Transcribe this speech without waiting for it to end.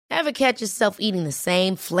Ever catch yourself eating the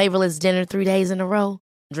same flavorless dinner 3 days in a row?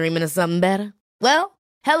 Dreaming of something better? Well,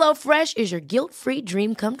 HelloFresh is your guilt-free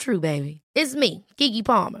dream come true, baby. It's me, Keke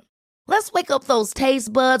Palmer. Let's wake up those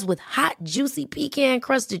taste buds with hot, juicy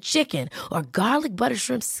pecan-crusted chicken or garlic butter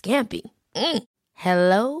shrimp scampi.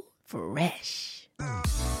 Hello Fresh.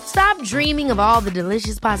 Stop dreaming of all the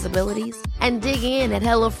delicious possibilities and dig in at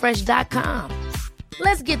HelloFresh.com.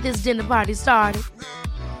 Let's get this dinner party started.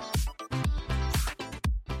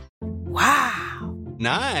 Wow.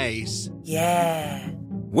 Nice. Yeah.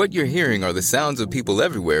 What you're hearing are the sounds of people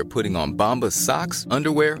everywhere putting on Bombas socks,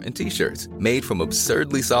 underwear, and T-shirts made from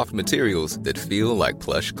absurdly soft materials that feel like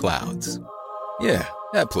plush clouds. Yeah,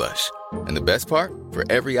 that plush. And the best part? For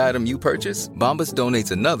every item you purchase, Bombas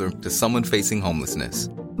donates another to someone facing homelessness.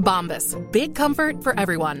 Bombas. Big comfort for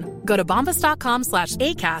everyone. Go to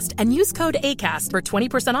bombas.com/ACAST and use code ACAST for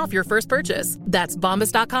 20% off your first purchase. That's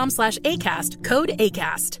bombas.com/ACAST. Code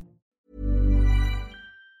ACAST.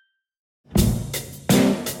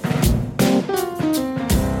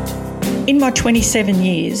 In my 27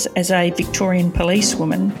 years as a Victorian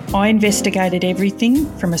policewoman, I investigated everything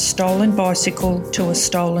from a stolen bicycle to a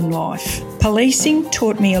stolen life. Policing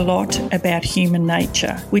taught me a lot about human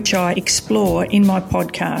nature, which I explore in my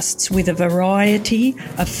podcasts with a variety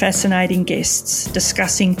of fascinating guests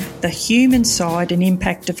discussing the human side and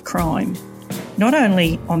impact of crime, not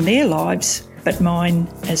only on their lives, but mine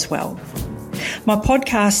as well. My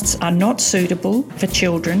podcasts are not suitable for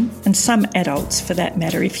children and some adults for that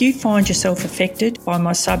matter. If you find yourself affected by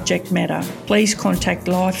my subject matter, please contact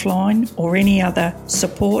Lifeline or any other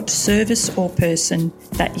support service or person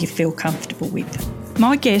that you feel comfortable with.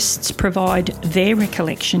 My guests provide their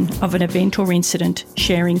recollection of an event or incident,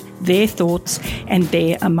 sharing their thoughts and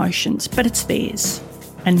their emotions, but it's theirs.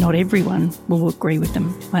 And not everyone will agree with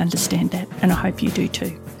them. I understand that, and I hope you do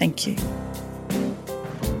too. Thank you.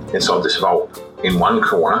 Inside this vault in one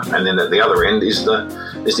corner, and then at the other end is the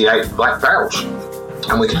 8 black barrels,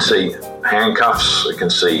 and we can see handcuffs, we can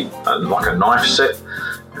see like a knife set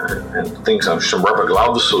and things, some rubber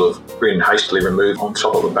gloves sort of been hastily removed on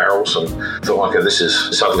top of the barrels, and thought, okay, this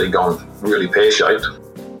has suddenly gone really pear-shaped.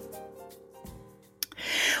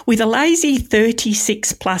 With a lazy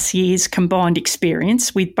 36 plus years combined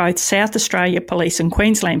experience with both South Australia Police and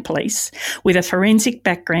Queensland Police, with a forensic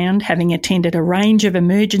background, having attended a range of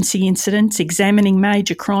emergency incidents, examining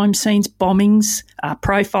major crime scenes, bombings,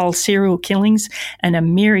 profile serial killings, and a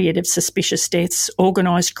myriad of suspicious deaths,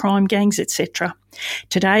 organised crime gangs, etc.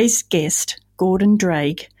 Today's guest, Gordon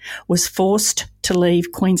Drage, was forced to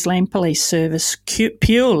leave Queensland Police Service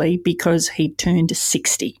purely because he'd turned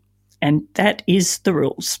 60. And that is the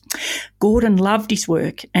rules. Gordon loved his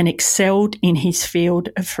work and excelled in his field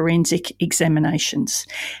of forensic examinations.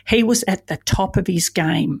 He was at the top of his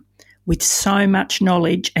game with so much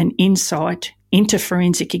knowledge and insight into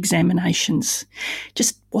forensic examinations.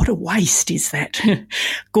 Just what a waste is that?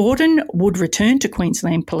 Gordon would return to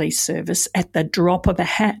Queensland Police Service at the drop of a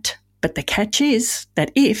hat. But the catch is that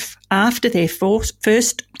if, after their forced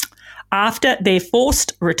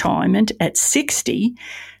retirement at 60,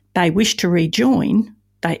 they wish to rejoin,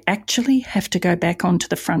 they actually have to go back onto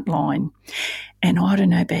the front line. And I don't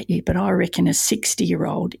know about you, but I reckon a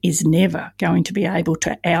 60-year-old is never going to be able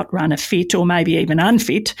to outrun a fit or maybe even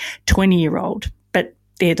unfit 20-year-old. But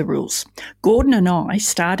they're the rules. Gordon and I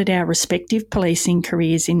started our respective policing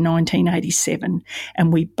careers in 1987,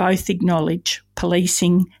 and we both acknowledge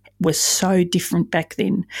policing was so different back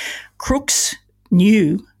then. Crooks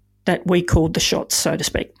knew that we called the shots, so to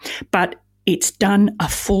speak, but it's done a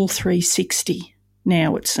full 360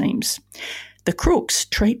 now, it seems. The crooks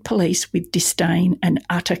treat police with disdain and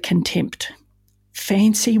utter contempt.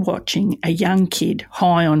 Fancy watching a young kid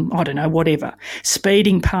high on, I don't know, whatever,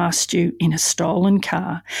 speeding past you in a stolen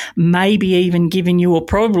car, maybe even giving you, or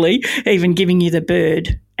probably even giving you the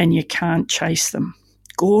bird, and you can't chase them.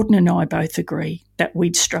 Gordon and I both agree that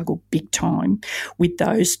we'd struggle big time with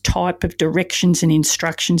those type of directions and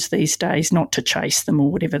instructions these days, not to chase them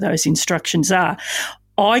or whatever those instructions are.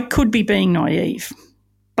 I could be being naive,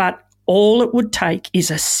 but all it would take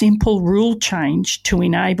is a simple rule change to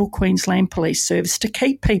enable Queensland Police Service to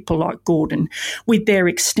keep people like Gordon with their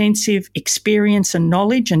extensive experience and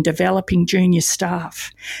knowledge and developing junior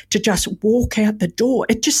staff to just walk out the door.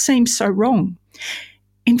 It just seems so wrong.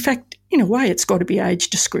 In fact, in a way, it's got to be age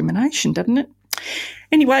discrimination, doesn't it?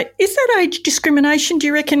 Anyway, is that age discrimination, do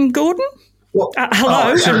you reckon, Gordon? Well,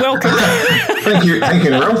 hello and welcome. Thank you,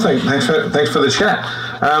 Narelle. Thanks for the chat.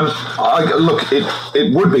 Look,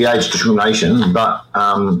 it would be age discrimination, but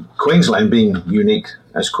Queensland being unique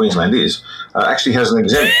as Queensland is, actually has an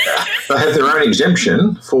they have their own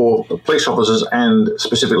exemption for police officers and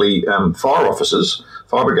specifically fire officers,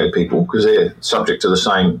 fire brigade people, because they're subject to the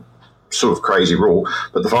same sort of crazy rule,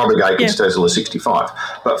 but the fire brigade can stay till they're 65.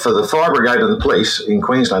 But for the fire brigade and the police in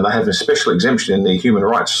Queensland, they have a special exemption in the human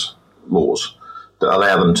rights laws that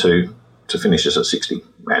allow them to finish us at 60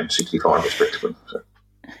 and 65 respectively. So.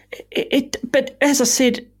 But as I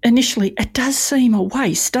said initially, it does seem a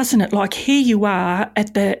waste, doesn't it? Like here you are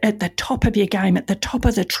at the top of your game, at the top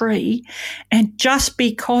of the tree, and just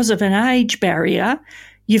because of an age barrier,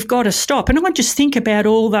 you've got to stop. And I just think about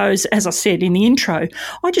all those, as I said in the intro,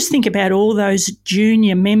 I just think about all those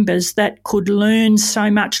junior members that could learn so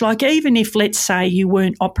much. Like even if, let's say, you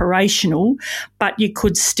weren't operational, but you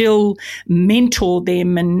could still mentor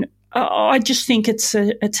them. And I just think it's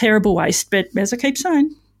a terrible waste. But as I keep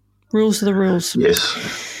saying, rules are the rules. Yes.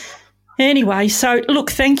 Anyway, so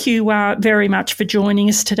look, thank you very much for joining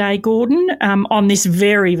us today, Gordon, on this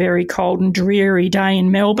very, very cold and dreary day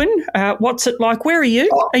in Melbourne. What's it like? Where are you?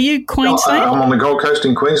 Are you Queensland? I'm on the Gold Coast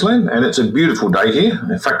in Queensland, and it's a beautiful day here.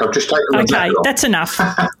 In fact, I've just taken my jacket off. That's enough.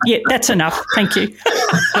 Yeah, that's enough. Thank you.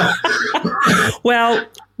 Well,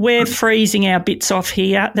 we're freezing our bits off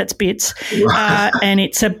here. That's bits, and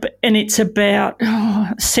it's about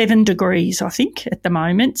 7 degrees, I think, at the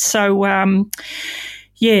moment. So.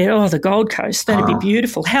 The Gold Coast. That'd be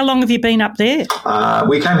beautiful. How long have you been up there?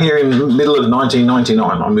 We came here in the middle of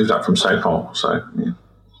 1999. I moved up from Sapole. So, yeah.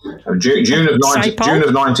 June of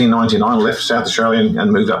 1999, left South Australia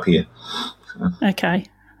and moved up here. So. Okay.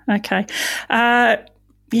 I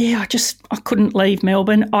couldn't leave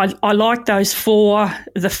Melbourne. I like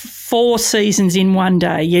the 4 seasons in one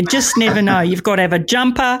day. You just never know. You've got to have a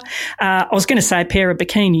jumper. I was going to say a pair of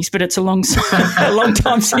bikinis, but it's a long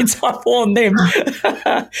time since I've worn them.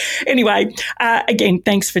 Anyway, again,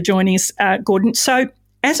 thanks for joining us, Gordon. So,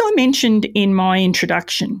 as I mentioned in my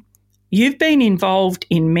introduction, you've been involved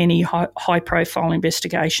in many high-profile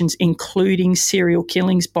investigations, including serial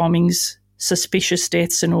killings, bombings, suspicious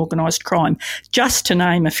deaths and organised crime, just to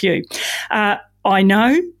name a few. I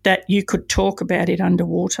know that you could talk about it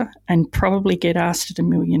underwater and probably get asked it a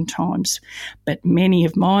million times, but many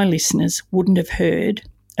of my listeners wouldn't have heard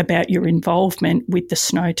about your involvement with the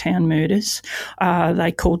Snowtown murders.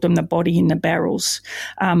 They called them the body in the barrels,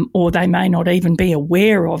 or they may not even be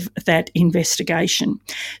aware of that investigation.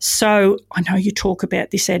 So I know you talk about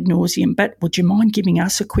this ad nauseum, but would you mind giving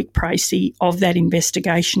us a quick précis of that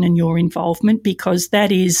investigation and your involvement? Because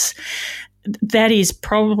that is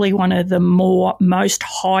probably one of the most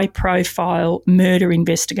high-profile murder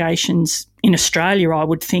investigations in Australia, I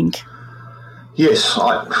would think. Yes,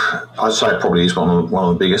 I'd say it probably is one of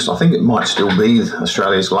the biggest. I think it might still be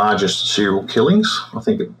Australia's largest serial killings. I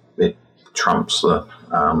think it trumps the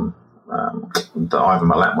Ivan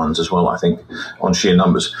Milat ones as well, I think, on sheer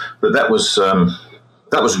numbers. But that was a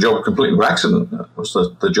job completely by accident.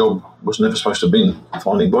 The job was never supposed to have been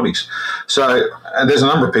finding bodies. So, and there's a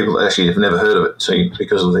number of people that actually have never heard of it, see,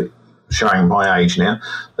 because of the showing my age now,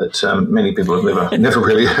 that many people have never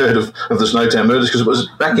really heard of the Snowtown murders, because it was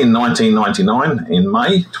back in 1999, in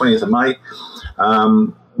May, 20th of May.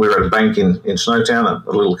 We were at a bank in Snowtown, a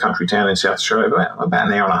little country town in South Australia, about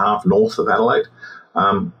an hour and a half north of Adelaide.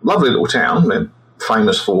 Lovely little town. They're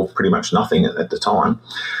famous for pretty much nothing at the time.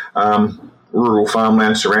 Rural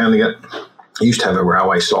farmland surrounding it. It used to have a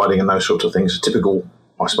railway siding and those sorts of things. A typical,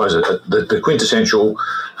 I suppose, the quintessential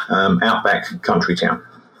outback country town.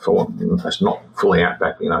 That's not fully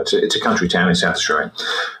outback, it's a country town in South Australia,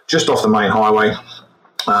 just off the main highway.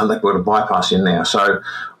 They've got a bypass in now. So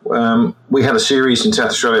we had a series in South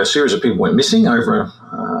Australia. A series of people went missing over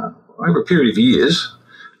a period of years.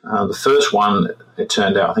 The first one, it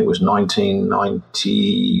turned out, I think it was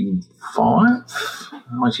 1995,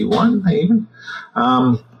 91 even.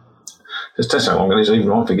 That's how long it is,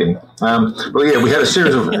 even I'm forgetting. We had a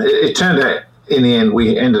series of, it turned out, in the end,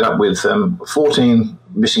 we ended up with 14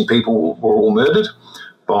 missing people were all murdered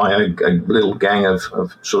by a little gang of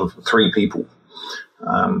sort of 3 people.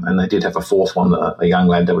 And they did have a fourth one, a young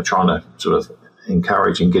lad they were trying to sort of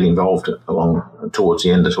encourage and get involved along towards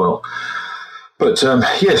the end as well. But, so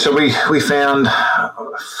we found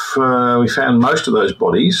most of those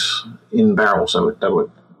bodies in barrels. They were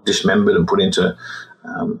dismembered and put into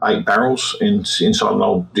 8 barrels inside an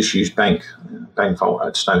old disused bank vault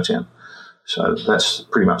at Snowtown. So that's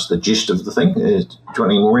pretty much the gist of the thing. Do you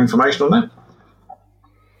want any more information on that?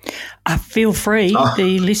 Feel free. Oh.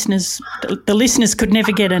 The listeners could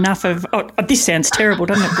never get enough of. Oh, this sounds terrible,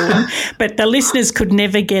 doesn't it, Gordon? But the listeners could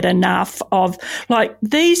never get enough of. Like,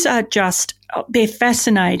 these are just they're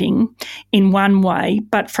fascinating in one way,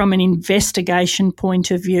 but from an investigation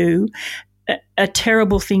point of view, a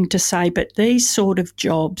terrible thing to say, but these sort of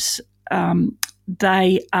jobs,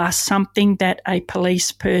 they are something that a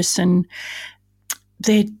police person,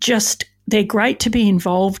 they're great to be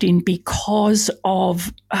involved in because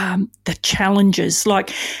of the challenges. Like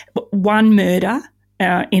one murder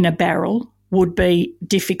in a barrel would be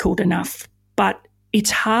difficult enough, but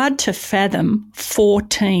it's hard to fathom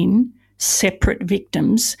 14 separate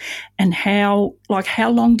victims and how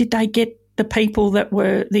long did they get the people that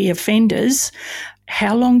were the offenders,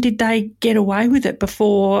 how long did they get away with it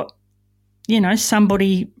before,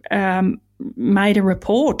 somebody made a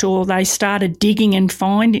report or they started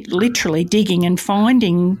literally digging and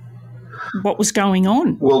finding what was going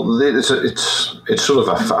on? Well, it's sort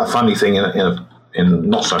of a funny thing in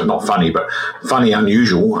not funny, but funny,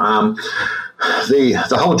 unusual.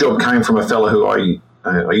 The whole job came from a fellow who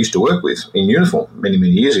I used to work with in uniform many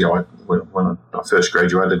years ago. When I first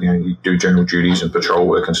graduated, you do general duties and patrol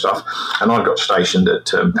work and stuff, and I got stationed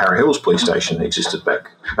at Para Hills Police Station. It existed back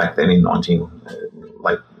then in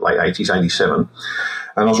late 80s, 87, and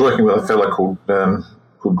I was working with a fellow called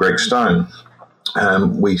Greg Stone.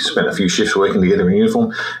 We spent a few shifts working together in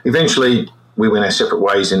uniform. Eventually, we went our separate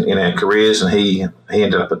ways in our careers, and he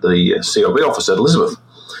ended up at the CIB office at Elizabeth,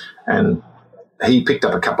 and he picked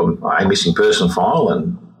up a missing person file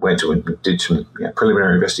and went to and did some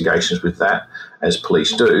preliminary investigations with that, as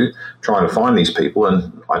police do, trying to find these people.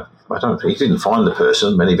 And he didn't find the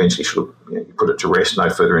person, but eventually put it to rest. No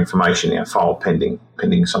further information. File pending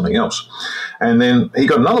something else. And then he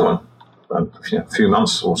got another one a few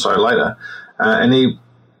months or so later, and he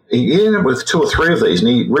ended up with 2 or 3 of these, and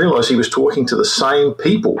he realised he was talking to the same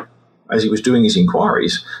people as he was doing his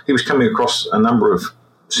inquiries. He was coming across a number of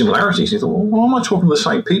similarities. He thought, well, why am I talking to the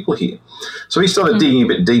same people here? So he started digging a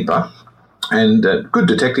bit deeper, and good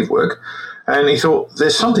detective work. And he thought,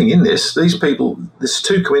 there's something in this. These people, this is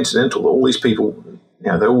too coincidental. All these people, they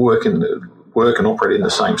all work and operate in the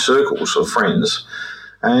same circles of friends.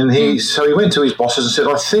 And so he went to his bosses and said,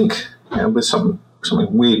 I think there's something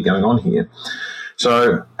weird going on here.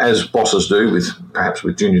 So as bosses do perhaps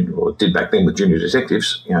with junior, or did back then with junior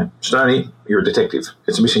detectives, Stoney, you're a detective.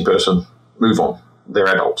 It's a missing person. Move on. They're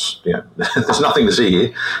adults. There's nothing to see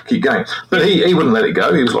here. Keep going. But he wouldn't let it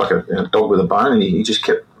go. He was like a dog with a bone, and he just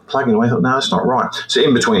kept plugging away. I thought, no, that's not right. So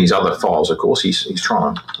in between his other files, of course, he's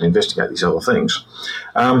trying to investigate these other things.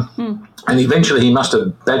 And eventually he must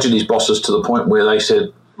have badgered his bosses to the point where they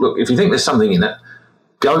said, look, if you think there's something in it,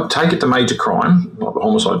 go take it to major crime, like the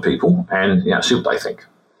homicide people, and see what they think.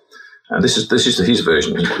 And this is his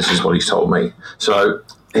version. This is what he's told me. So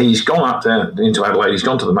he's gone up there into Adelaide. He's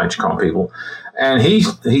gone to the major crime people, and he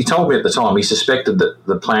told me at the time he suspected that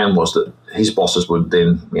the plan was that his bosses would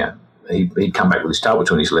then, he'd come back with his tail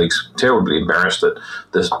between his legs, terribly embarrassed that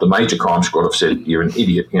the major crime squad have said, you're an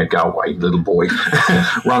idiot, go away, little boy,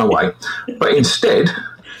 run away. But instead,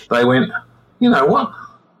 they went, you know what?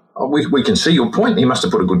 We can see your point. He must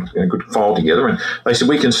have put a good file together, and they said,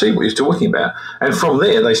 we can see what he's talking about. And from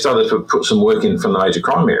there, they started to put some work in from the major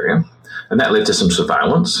crime area, and that led to some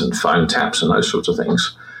surveillance and phone taps and those sorts of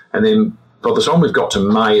things. And then by the time we've got to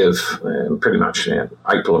May of, pretty much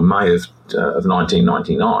April and May of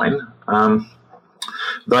 1999,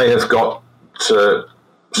 they have got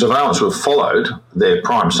surveillance who have followed their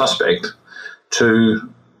prime suspect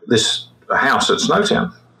to this house at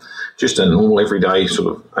Snowtown. Just a normal everyday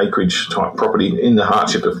sort of acreage type property in the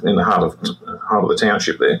heart of the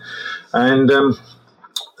township there, and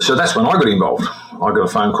so that's when I got involved. I got a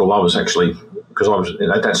phone call. I was actually, because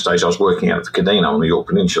at that stage I was working out at the Cadina on the York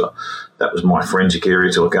Peninsula. That was my forensic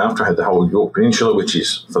area to look after. I had the whole York Peninsula, which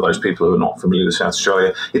is, for those people who are not familiar with South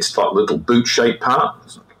Australia, it's like a little boot-shaped part.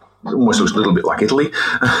 It almost looks a little bit like Italy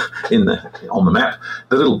on the map.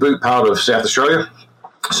 The little boot part of South Australia.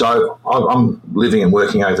 So I'm living and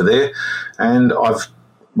working over there, and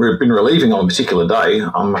we've been relieving on a particular day.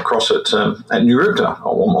 I'm across at Nurupta,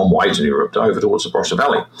 on my way to Nurupta, over towards the Barossa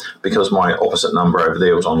Valley, because my opposite number over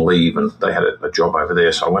there was on leave, and they had a job over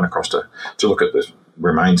there. So I went across to look at the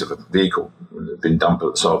remains of a vehicle that had been dumped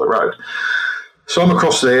at the side of the road. So I'm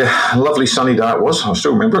across there. A lovely sunny day it was. I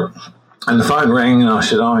still remember it. And the phone rang, and I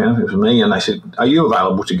said, it was me. And they said, are you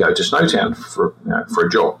available to go to Snowtown for a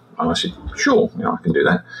job? And I said, sure, I can do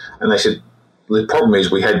that. And they said, the problem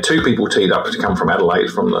is we had 2 people teed up to come from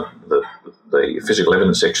Adelaide from the physical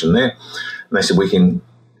evidence section there. And they said, we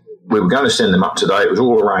were going to send them up today. It was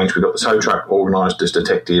all arranged. We got the tow truck organised as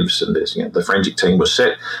detectives, and the forensic team was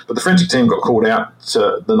set. But the forensic team got called out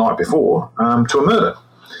the night before to a murder.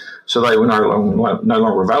 So they were no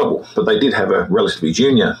longer available. But they did have a relatively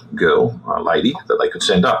junior girl, a lady, that they could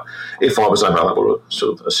send up if I was available to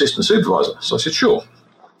sort of assist and supervisor. So I said, sure.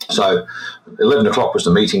 So 11 o'clock was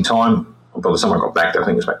the meeting time. By the time I got back there, I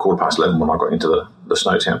think it was about 11:15 when I got into the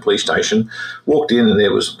Snowtown police station. Walked in and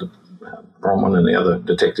there was Bronwyn and the other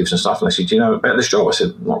detectives and stuff. And they said, do you know about this job? I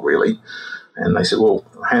said, not really. And they said, well,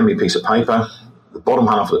 hand me a piece of paper. The bottom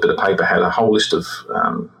half of the bit of paper had a whole list of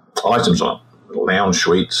items on it, lounge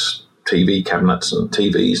suites, TV cabinets and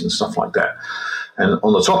TVs and stuff like that. And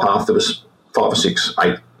on the top half, there was 5 or 6,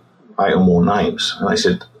 8 or more names. And they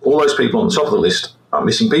said, all those people on the top of the list are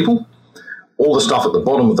missing people. All the stuff at the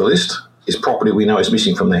bottom of the list is property we know is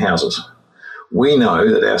missing from their houses. We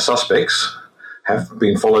know that our suspects have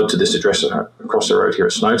been followed to this address across the road here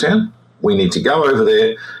at Snowtown. We need to go over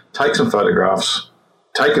there, take some photographs,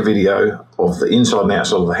 take a video of the inside and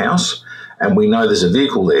outside of the house, and we know there's a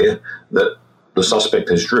vehicle there that the suspect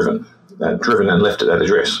has driven and left at that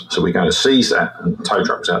address. So we're going to seize that, and the tow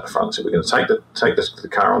truck's out the front. So we're going to take the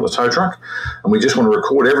car on the tow truck, and we just want to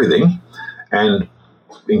record everything. And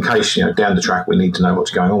in case, down the track, we need to know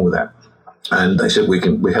what's going on with that. And they said we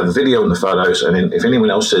have the video and the photos, and then if anyone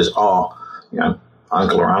else says,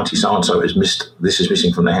 uncle or auntie so-and-so is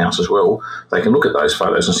missing from their house as well, they can look at those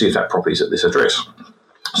photos and see if that property is at this address.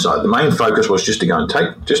 So the main focus was just to go and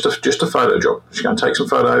take just a photo job. Just go and take some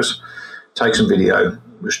photos, take some video.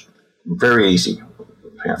 It was very easy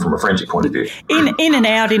from a forensic point of view. In and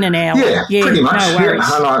out. Yeah, pretty much. No worries.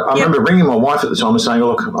 And I remember ringing my wife at the time and saying,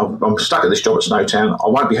 look, I'm stuck at this job at Snowtown. I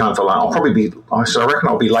won't be home for lunch. I reckon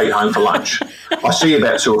I'll be late home for lunch. I'll see you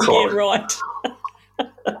about 2 o'clock. Yeah, right.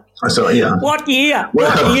 I said, yeah. What year?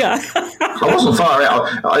 I wasn't far out.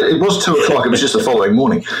 It was 2 o'clock. It was just the following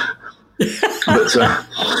morning. But so I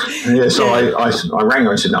rang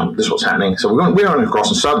her and said, no, this is what's happening. So we went across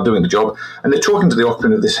and started doing the job, and they're talking to the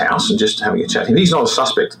occupant of this house and just having a chat. He's not a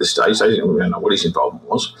suspect at this stage. They didn't really know what his involvement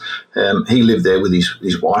was. He lived there with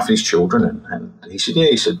his wife and his children, and he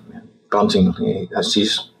said, Bunting, that's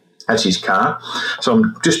his car. So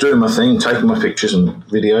I'm just doing my thing, taking my pictures and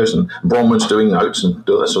videos, and Bronwyn's doing notes and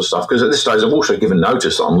do that sort of stuff. Because at this stage, I've also given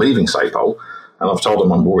notice that I'm leaving Sapole, and I've told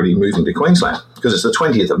them I'm already moving to Queensland because it's the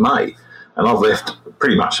 20th of May. And I've left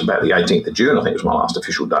pretty much about the 18th of June, I think was my last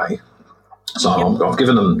official day. So I've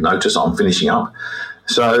given them notice I'm finishing up.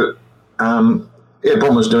 So,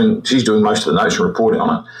 Bronwyn's she's doing most of the notes and reporting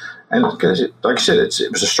on it. And like I said, it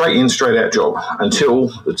was a straight in, straight out job until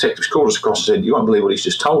the detectives called us across and said, you won't believe what he's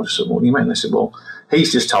just told us. I said, what do you mean? They said, well,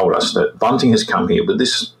 he's just told us that Bunting has come here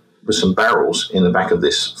with some barrels in the back of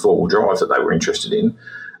this four-wheel drive that they were interested in.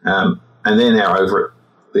 And they're now over at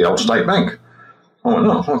the old State Bank. I went,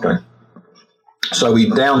 oh, okay. So we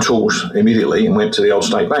down tools immediately and went to the old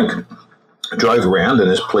State Bank. Drove around,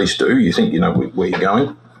 and as police do, you think you know where you're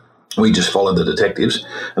going. We just followed the detectives,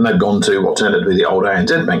 and they'd gone to what turned out to be the old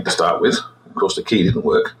ANZ Bank to start with. Of course, the key didn't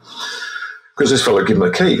work because this fellow gave him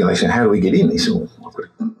a key, and they said, how do we get in? He said, well, I've got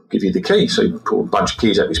to give you the key. So he pulled a bunch of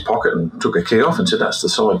keys out of his pocket and took a key off and said, that's the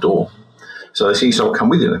side door. So they said, I'll come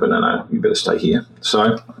with you. They went, no, you better stay here.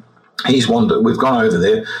 So he's wandered. We've gone over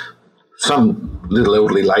there. Some little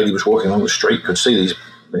elderly lady was walking along the street, could see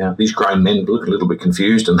these grown men looking a little bit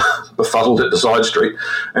confused and befuddled at the side street.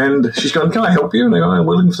 And she's going, can I help you? And they go,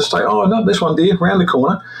 we're looking for the state. Oh, no, this one, dear, round the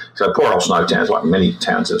corner. So poor old Snowtown's like many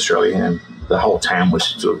towns in Australia, and the whole town was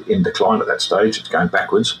sort of in decline at that stage. It's going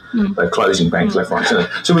backwards. They're closing banks left, right, centre.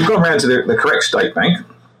 So we've gone around to the correct State Bank,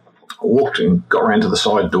 walked and got around to the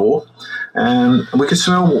side door, and we could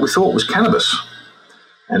smell what we thought was cannabis.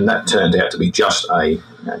 And that turned out to be just a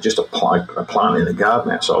plant in the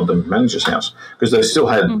garden outside the manager's house, because they still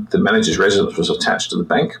had the manager's residence was attached to the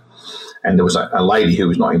bank, and there was a lady who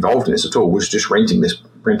was not involved in this at all, was just renting this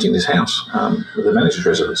house with the manager's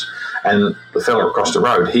residence, and the fellow across the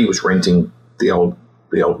road, he was renting the old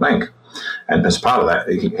bank, and as part of that,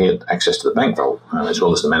 he had access to the bank vault as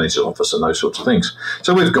well as the manager's office and those sorts of things.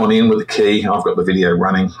 So we've gone in with the key. I've got the video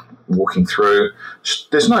running. Walking through,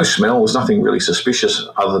 there's no smell. There's nothing really suspicious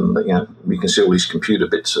other than that, you can see all these computer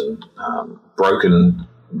bits and broken,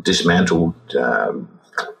 dismantled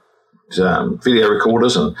video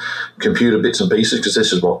recorders and computer bits and pieces, because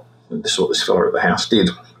this is what this fellow at the house did.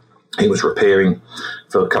 He was repairing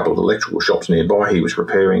for a couple of electrical shops nearby. He was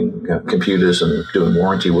repairing computers and doing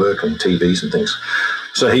warranty work and TVs and things.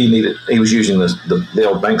 So he was using the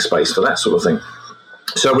old bank space for that sort of thing.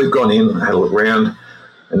 So we've gone in, had a look around.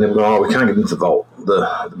 And then we go, we can't get into the vault.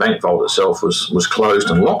 The bank vault itself was closed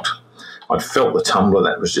and locked. I'd felt the tumbler,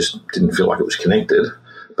 that was just didn't feel like it was connected,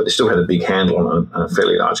 but it still had a big handle on a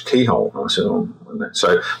fairly large keyhole. And I said,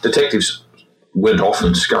 so detectives went off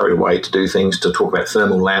and scurried away to do things, to talk about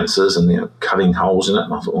thermal lancers and cutting holes in it.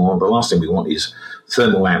 And I thought, the last thing we want is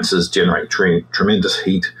thermal lancers generate tremendous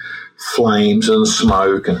heat, flames and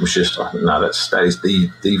smoke, and it was just, no, that is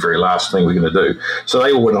the very last thing we're going to do. So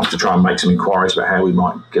they all went off to try and make some inquiries about how we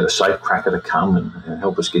might get a safe cracker to come and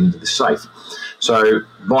help us get into this safe. So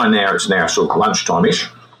by now, it's now sort of lunchtime-ish.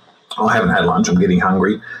 I haven't had lunch. I'm getting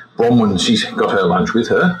hungry. Bronwyn, she's got her lunch with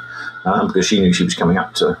her because she knew she was coming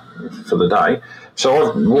up for the day.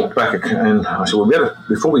 So I walked back and I said, well,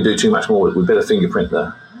 before we do too much more, we better fingerprint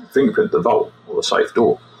the vault or the safe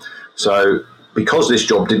door. So because this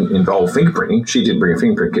job didn't involve fingerprinting, she didn't bring a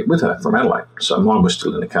fingerprint kit with her from Adelaide. So mine was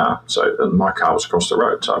still in the car. So my car was across the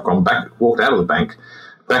road. So I've gone back, walked out of the bank,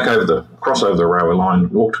 crossed over the railway line,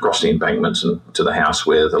 walked across the embankments and to the house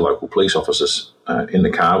where the local police officers in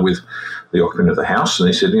the car with the occupant of the house. And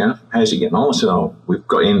they said, how's he getting on? I said, we've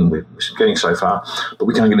got in, we're getting so far, but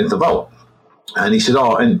we can't get into the vault. And he said,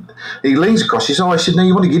 and he leans across. He said, I said, no,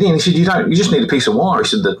 you want to get in? He said, you just need a piece of wire. He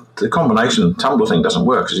said, the combination tumbler thing doesn't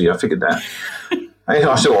work. I figured that. And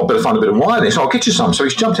I said, I better find a bit of wire. And he said, I'll get you some. So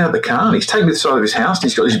he's jumped out of the car and he's taken me to the side of his house. And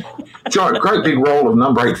he's got this great big roll of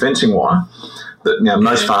number 8 fencing wire that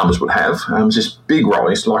most farmers would have. It's this big roll.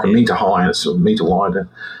 It's like a metre high and it's a metre wide.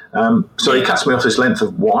 So he cuts me off this length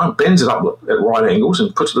of wire, bends it up at right angles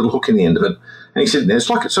and puts a little hook in the end of it. And he said, it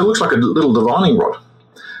looks like a little divining rod.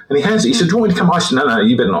 And he hands it. He said, do you want me to come? I said, no,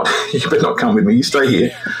 you better not. You better not come with me. You stay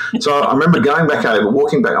here. So I remember going back over,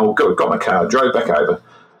 walking back. I got my car, drove back over,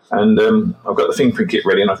 and I've got the fingerprint kit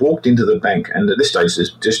ready. And I've walked into the bank. And at this stage,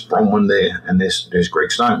 there's just Bronwyn there, and there's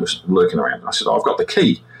Greg Stone was lurking around. I said, I've got the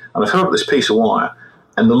key. And I've held up this piece of wire.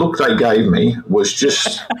 And the look they gave me was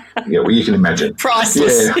just, you can imagine.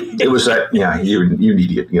 Priceless. Yeah, it was that, you're an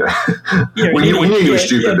idiot. We knew you were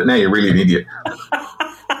stupid, but now you're really an idiot.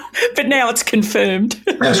 But now it's confirmed.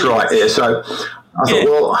 That's right, yeah. So I thought,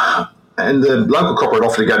 well, and the local copper had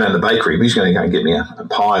offered to go down to the bakery. He was going to go and get me a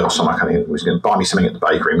pie or something. He was going to buy me something at the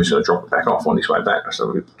bakery and he was going to drop it back off on his way back.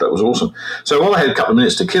 So that was awesome. So while I had a couple of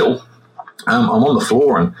minutes to kill, I'm on the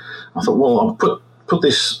floor and I thought, well, I'll put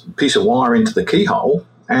this piece of wire into the keyhole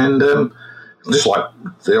and just like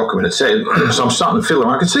the occupant had said, so I'm starting to fiddle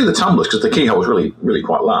around. I could see the tumblers because the keyhole was really, really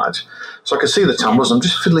quite large. So I could see the tumblers. I'm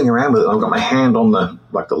just fiddling around with it. I've got my hand on the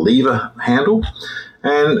lever handle.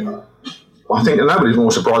 And I think nobody's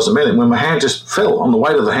more surprised than me when my hand just fell on the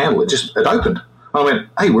weight of the handle. It opened. I went,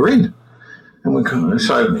 hey, we're in. And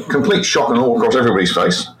so complete shock and awe across everybody's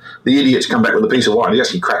face. The idiot's come back with a piece of wire and he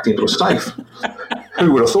actually cracked into a safe.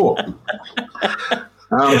 Who would have thought?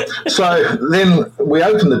 So then we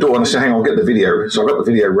opened the door and I said, hang on, I'll get the video. So I got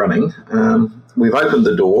the video running. We've opened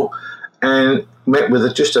the door and met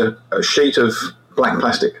with just a sheet of black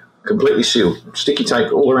plastic, completely sealed, sticky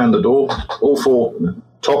tape all around the door, all four,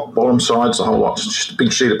 top, bottom, sides, the whole lot. It's just a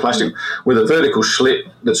big sheet of plastic with a vertical slit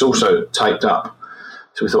that's also taped up.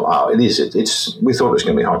 So we thought, it is. We thought it was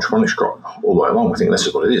going to be hydroponics crop all the way along. I think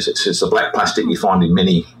that's what it is. It's the black plastic you find in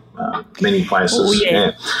many places. Oh,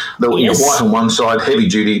 yeah. Yes. White on one side, heavy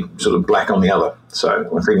duty, sort of black on the other. So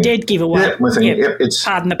we're thinking, dead giveaway. Yeah, we're thinking, it's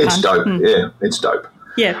dope. Yeah, it's dope.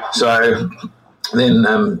 Yeah. So then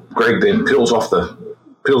Greg then peels off the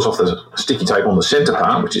sticky tape on the centre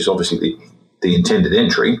part, which is obviously the intended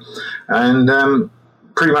entry, and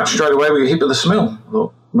pretty much straight away we get hit with the smell. I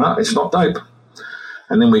thought, no, it's not dope.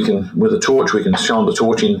 And then we can, with a torch, we can shine the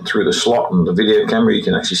torch in through the slot and the video camera. You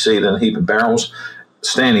can actually see then a heap of barrels.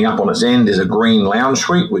 Standing up on its end is a green lounge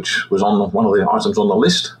suite, which was on one of the items on the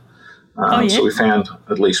list. So we found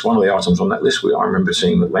at least one of the items on that list. I remember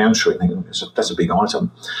seeing the lounge suite and thinking, that's a big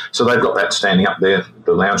item. So they've got that standing up there.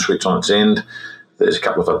 The lounge suite's on its end. There's a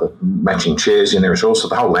couple of other matching chairs in there as well. So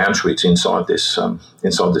the whole lounge suite's inside this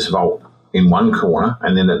vault in one corner,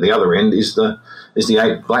 and then at the other end is the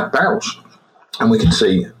 8 black barrels. And we can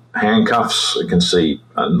see handcuffs. We can see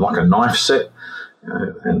like a knife set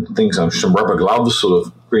and things. Some rubber gloves, sort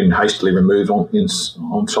of been hastily removed on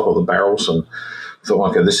top of the barrels. And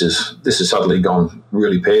thought, okay, this has suddenly gone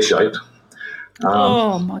really pear shaped.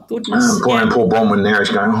 Oh my goodness! Poor Bronwyn now is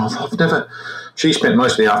going. I've never. She spent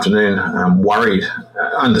most of the afternoon worried,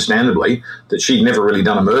 understandably, that she'd never really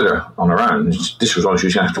done a murder on her own. This was one she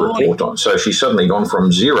was going to have to report on. So she's suddenly gone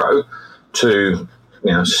from 0 to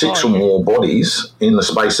 6 or more bodies in the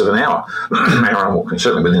space of an hour.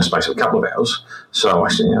 Certainly within the space of a couple of hours. So I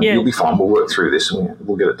said, you'll be fine. We'll work through this and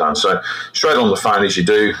we'll get it done. So straight on the phone as you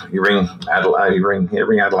do, you ring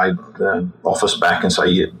Adelaide, office back and say,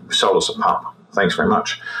 you sold us a pup. Thanks very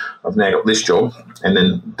much. I've now got this job. And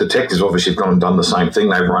then detectives obviously have gone and done the same thing.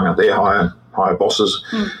 They've rung up their higher bosses.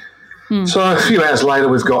 So a few hours later,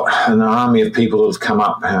 we've got an army of people that have come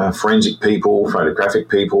up, forensic people, photographic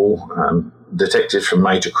people, detectives from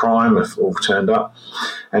major crime have all turned up.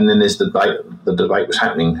 And then there's the debate was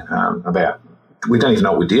happening about, we don't even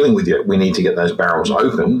know what we're dealing with yet. We need to get those barrels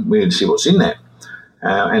open. We need to see what's in there.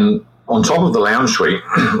 And on top of the lounge suite,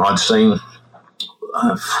 I'd seen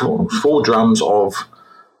four drums of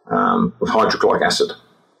hydrochloric acid.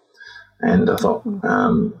 And I thought,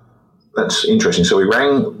 that's interesting. So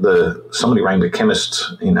somebody rang the chemist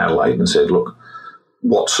in Adelaide and said, look,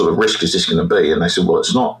 what sort of risk is this going to be? And they said, well,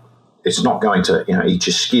 it's not going to eat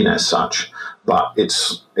your skin as such, but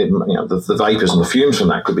the vapors and the fumes from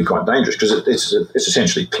that could be quite dangerous because it's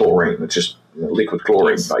essentially chlorine. It's just liquid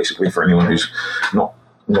chlorine, basically, for anyone who's not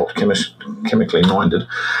chemically minded.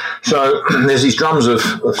 So there's these drums of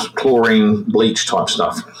chlorine bleach type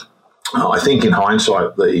stuff. I think in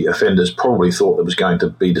hindsight, the offenders probably thought it was going to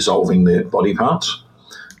be dissolving their body parts.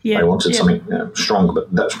 Yeah, they wanted something stronger,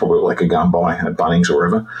 but that's probably what they could go and buy at Bunnings or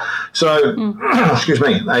wherever. So, excuse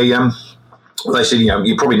me, they said,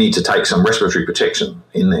 you probably need to take some respiratory protection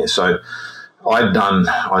in there. So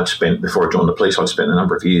I'd spent, before I joined the police, I'd spent a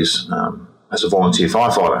number of years as a volunteer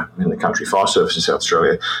firefighter in the Country Fire Service in South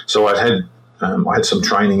Australia. So I had some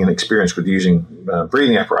training and experience with using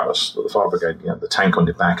breathing apparatus for the fire brigade, the tank on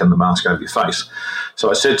your back and the mask over your face. So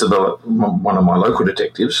I said to one of my local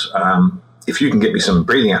detectives, if you can get me some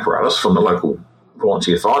breathing apparatus from the local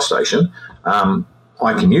volunteer fire station,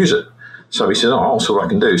 I can use it. So he said, I'll see what I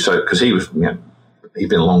can do. So because he was, he'd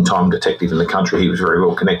been a long time detective in the country, he was very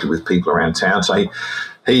well connected with people around town. So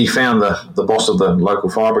he found the boss of the local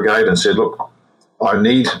fire brigade and said, look, I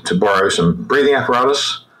need to borrow some breathing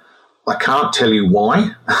apparatus. I can't tell you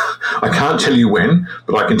why, I can't tell you when,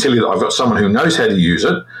 but I can tell you that I've got someone who knows how to use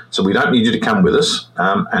it, so we don't need you to come with us,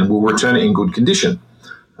 and we'll return it in good condition.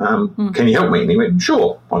 Can you help me? And he went,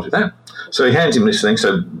 sure, I'll do that. So he hands him this thing.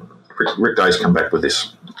 So Rick Day's come back with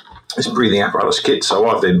this breathing apparatus kit. So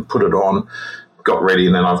I've then put it on, got ready,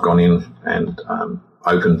 and then I've gone in and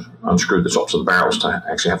unscrewed the tops of the barrels to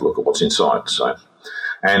actually have a look at what's inside. So,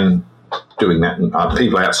 and doing that, and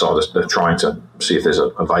people outside are trying to see if there's a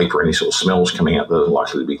vapour, any sort of smells coming out that are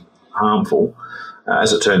likely to be harmful.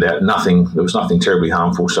 As it turned out, there was nothing terribly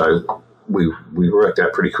harmful, so we worked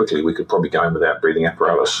out pretty quickly we could probably go in without breathing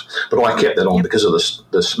apparatus. But I kept that on because of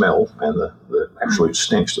the smell and the absolute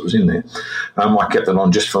stench that was in there. I kept that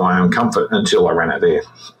on just for my own comfort until I ran out of air.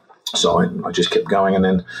 So I just kept going, and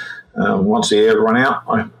then once the air ran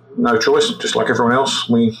out, no choice, just like everyone else,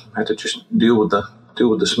 we had to just deal with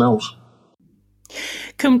the smells.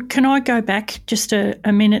 Can I go back just a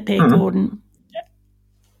minute there, Gordon?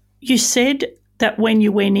 You said that when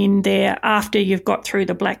you went in there after you've got through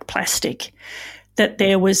the black plastic, that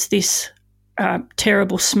there was this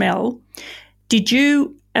terrible smell. Did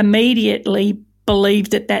you immediately believe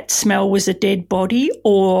that smell was a dead body,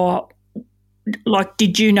 or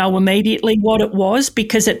did you know immediately what it was?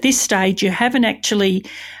 Because at this stage you haven't actually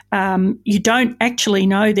you don't actually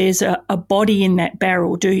know there's a body in that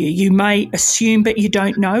barrel, do you? You may assume, but you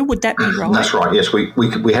don't know. Would that be right? That's right, yes.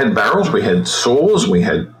 We had barrels, we had saws, we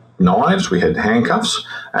had knives, we had handcuffs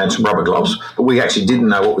and some rubber gloves, but we actually didn't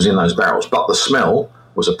know what was in those barrels. But the smell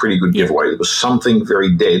was a pretty good giveaway. There was something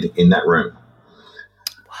very dead in that room.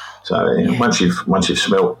 Wow. So once you've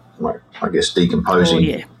smelt, I guess,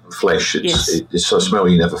 decomposing flesh, it's a smell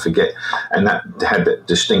you never forget, and that had that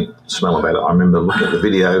distinct smell about it. I remember looking at the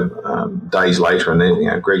video days later, and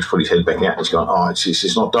then Greg's put his head back out and he's gone,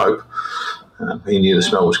 it's not dope. He knew the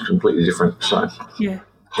smell was completely different. So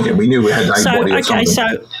we knew we had a body or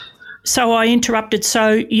something. So I interrupted. So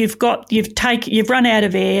you've run out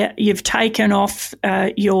of air. You've taken off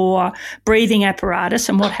your breathing apparatus,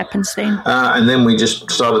 and what happens then? And then we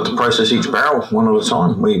just started to process each barrel one at a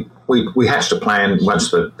time. We hatched a plan once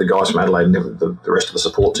the guys from Adelaide and the rest of the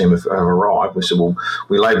support team have arrived. We said, well,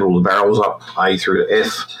 we labelled all the barrels up A through to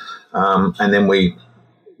F, and then we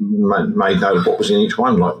made note of what was in each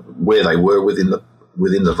one, like where they were within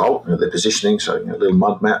the vault, their positioning, so a little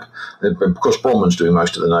mud map. And of course, Bronwyn's doing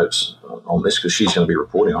most of the notes on this because she's going to be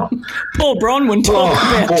reporting on it. Poor Bronwyn. Poor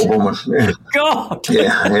Bronwyn, yeah. God.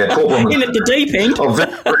 Yeah, poor Bronwyn. In at the deep end. Oh,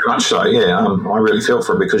 very, very much so, yeah. I really felt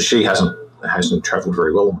for her because she hasn't travelled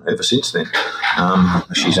very well ever since then.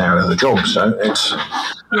 She's out of the job, so it's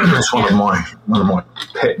one of my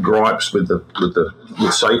pet gripes with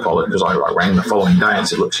SAPOL, because I rang the following day and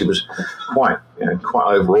said, look, she was quite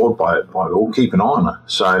quite overawed by it all. Keep an eye on her.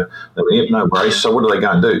 So they went, no worries. So what do they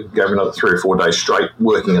go and do? Go for another 3 or 4 days straight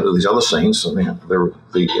working at all these other scenes,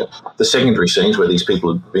 the secondary scenes where these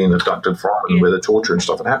people had been abducted from and where the torture and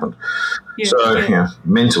stuff had happened.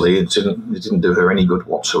 Mentally it didn't do her any good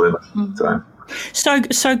whatsoever.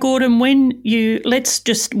 So Gordon, when we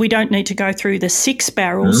don't need to go through the 6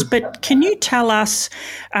 barrels, but can you tell us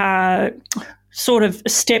sort of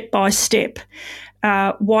step by step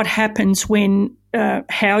what happens when,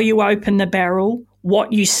 how you open the barrel,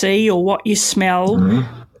 what you see or what you smell,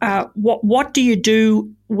 what do you do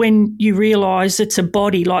when you realise it's a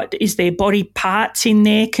body? Like, is there body parts in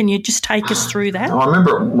there? Can you just take us through that? I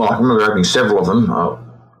remember opening several of them.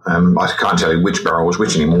 I can't tell you which barrel was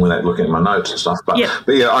which anymore without looking at my notes and stuff. But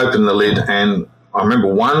I opened the lid, and I remember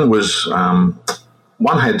one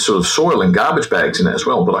had sort of soil and garbage bags in it as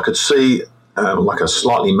well. But I could see like a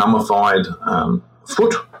slightly mummified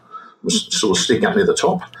foot was sort of sticking up near the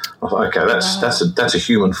top. I thought, okay, that's a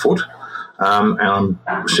human foot. And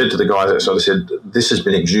I said to the guy that I said, this has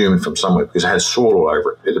been exhumed from somewhere because it had soil all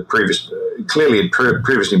over it. It had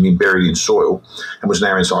previously been buried in soil and was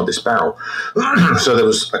now inside this barrel. So there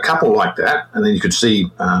was a couple like that, and then you could see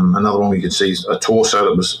another one where you could see a torso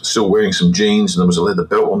that was still wearing some jeans, and there was a leather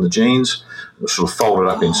belt on the jeans. It was sort of folded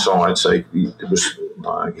up inside, so it was,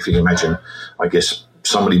 if you can imagine, I guess,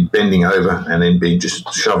 somebody bending over and then being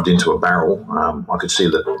just shoved into a barrel. I could see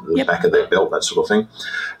the back of their belt, that sort of thing.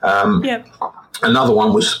 Another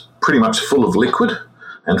one was pretty much full of liquid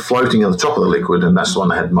and floating on the top of the liquid, and that's the one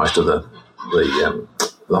that had most of the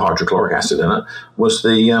hydrochloric acid in it. Was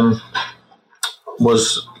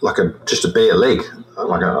like just a bare leg,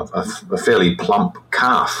 like a fairly plump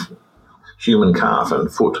calf, human calf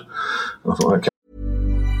and foot. I thought, okay.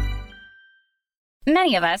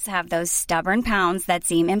 Many of us have those stubborn pounds that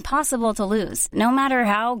seem impossible to lose, no matter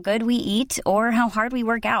how good we eat or how hard we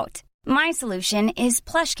work out. My solution is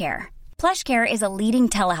PlushCare. PlushCare is a leading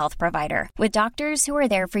telehealth provider with doctors who are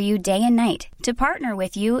there for you day and night to partner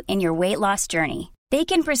with you in your weight loss journey. They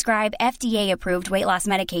can prescribe FDA-approved weight loss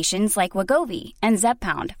medications like Wegovy and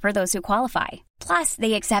Zepbound for those who qualify. Plus,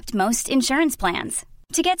 they accept most insurance plans.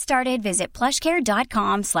 To get started, visit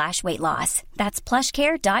plushcare.com/weightloss. That's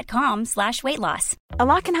plushcare.com/weightloss. A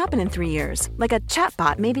lot can happen in 3 years, like a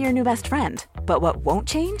chatbot may be your new best friend. But what won't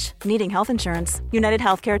change? Needing health insurance. United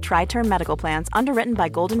Healthcare Tri-Term Medical Plans, underwritten by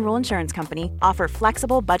Golden Rule Insurance Company, offer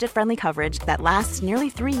flexible, budget-friendly coverage that lasts nearly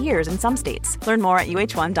 3 years in some states. Learn more at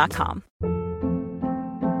uh1.com.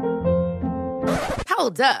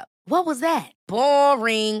 Hold up. What was that?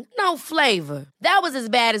 Boring. No flavor. That was as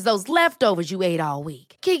bad as those leftovers you ate all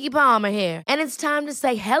week. Keke Palmer here. And it's time to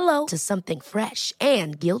say hello to something fresh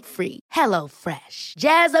and guilt-free. Hello Fresh.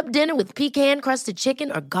 Jazz up dinner with pecan-crusted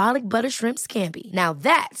chicken or garlic butter shrimp scampi. Now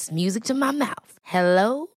that's music to my mouth.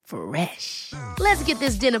 Hello Fresh. Let's get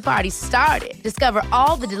this dinner party started. Discover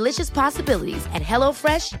all the delicious possibilities at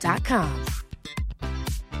hellofresh.com.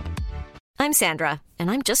 I'm Sandra, and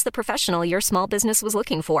I'm just the professional your small business was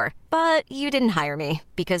looking for. But you didn't hire me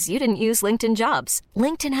because you didn't use LinkedIn Jobs.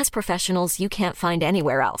 LinkedIn has professionals you can't find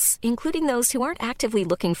anywhere else, including those who aren't actively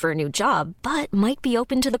looking for a new job, but might be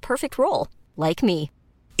open to the perfect role, like me.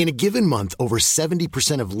 In a given month, over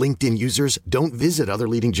 70% of LinkedIn users don't visit other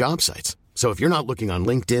leading job sites. So if you're not looking on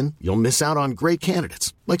LinkedIn, you'll miss out on great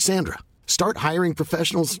candidates like Sandra. Start hiring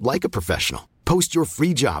professionals like a professional. Post your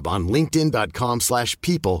free job on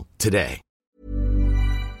linkedin.com/people today.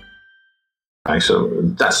 Okay, so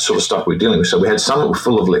that's the sort of stuff we're dealing with. So we had some that were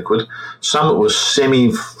full of liquid, some that were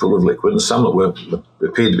semi-full of liquid, and some that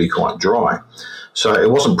appeared to be quite dry. So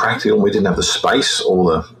it wasn't practical, and we didn't have the space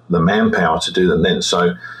or the manpower to do them then.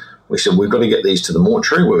 So we said we've got to get these to the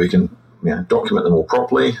mortuary where we can document them all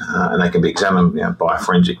properly, and they can be examined by a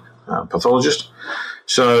forensic pathologist.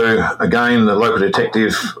 So again, the local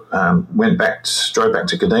detective drove back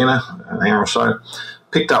to Kadina an hour or so,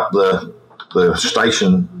 picked up the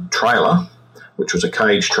station trailer, which was a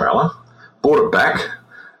cage trailer, brought it back,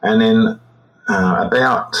 and then probably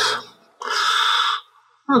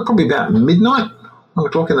about midnight, 1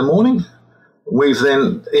 o'clock in the morning, we've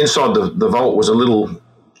then, inside the vault was a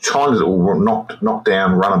tiny little knocked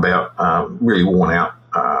down runabout, really worn out,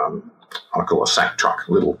 I call it a sack truck,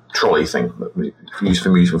 a little trolley thing that we use for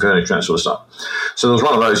moving furniture and that sort of stuff. So there was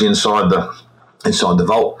one of those inside the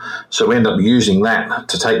vault. So we ended up using that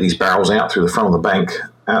to take these barrels out through the front of the bank,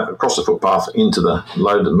 out across the footpath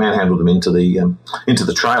manhandled them into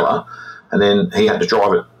the trailer, and then he had to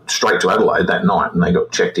drive it straight to Adelaide that night, and they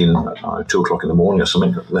got checked in at 2 o'clock in the morning or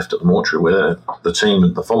something, left at the mortuary, where the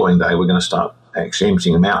team the following day were going to start actually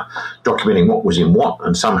emptying them out, documenting what was in what,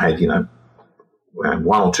 and some had,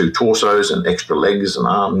 one or two torsos and extra legs and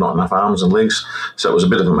not enough arms and legs. So it was a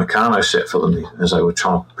bit of a Meccano set for them as they were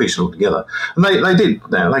trying to piece it all together. And they did.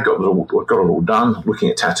 They got it all done, looking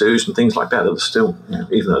at tattoos and things like that. That are still,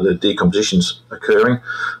 even though the decomposition's occurring,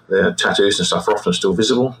 the tattoos and stuff are often still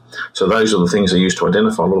visible. So those are the things they used to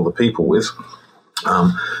identify a lot of the people with,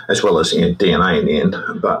 as well as DNA in the end.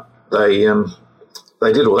 But they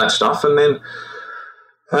did all that stuff, and then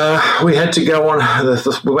we had to go on.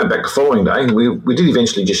 We went back the following day. We did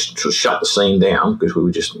eventually just sort of shut the scene down because we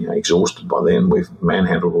were just exhausted by then. We've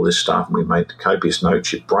manhandled all this stuff, and we made copious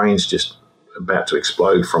notes. Your brain's just about to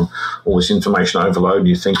explode from all this information overload.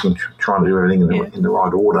 You're thinking, trying to do everything in the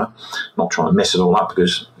right order, not trying to mess it all up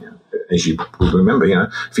because, as you would remember,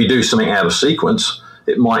 if you do something out of sequence,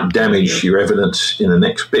 it might damage your evidence in the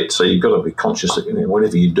next bit. So you've got to be conscious that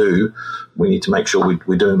whatever you do, we need to make sure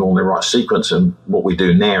we're doing it all in the right sequence, and what we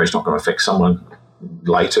do now is not going to affect someone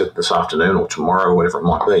later this afternoon or tomorrow or whatever it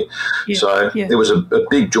might be. It was a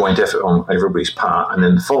big joint effort on everybody's part. And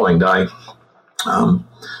then the following day,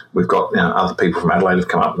 we've got other people from Adelaide have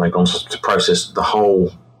come up and they've gone to process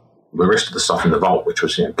the rest of the stuff in the vault, which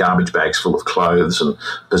was garbage bags full of clothes and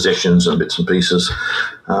possessions and bits and pieces.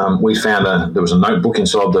 We found there was a notebook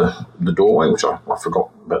inside the doorway, which I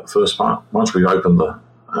forgot about the first part. Once we opened the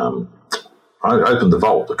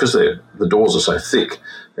vault, because the doors are so thick,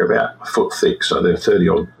 they're about a foot thick, so they're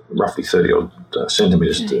roughly 30 odd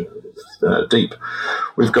centimetres deep.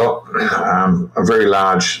 We've got a very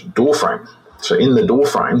large door frame. So in the door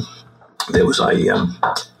frame, there was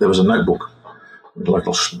a notebook, like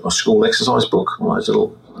a school exercise book, one of those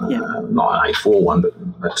little, not an A4 one, but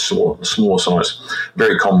that smaller size,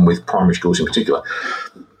 very common with primary schools in particular.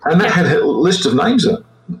 And that had a list of names in it.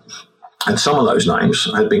 And some of those names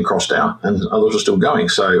had been crossed out and others were still going.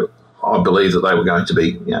 So I believe that they were going to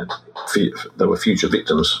be, they were future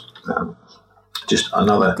victims. Just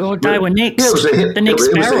another... God, they were next. Yeah, it was a hit, the next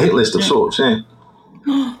it was a hit list of sorts,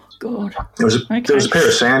 Oh, God. There was a pair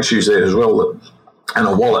of sand shoes there as well, and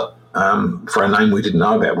a wallet for a name we didn't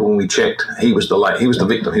know about. But when we checked, he was the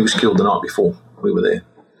victim. He was killed the night before we were there.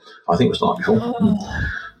 I think it was the night before.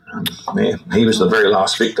 He was the very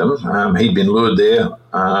last victim. He'd been lured there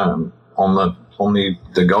on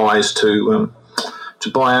the guys to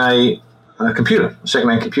buy a computer, a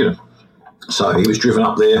second-hand computer. So he was driven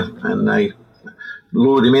up there, and they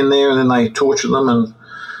lured him in there, and then they tortured them, and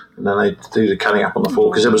then they do the cutting up on the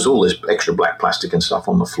floor because there was all this extra black plastic and stuff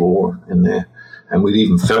on the floor in there. And we'd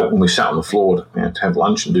even felt when we sat on the floor to have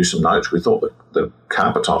lunch and do some notes, we thought that the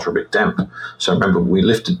carpet tiles were a bit damp. So I remember we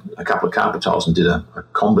lifted a couple of carpet tiles and did a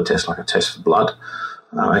comba test, like a test for blood.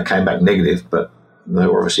 It came back negative, but they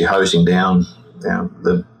were obviously hosing down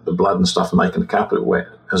the blood and stuff and making the carpet wet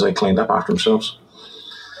as they cleaned up after themselves.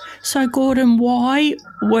 So, Gordon, why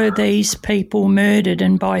were these people murdered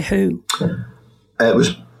and by who? It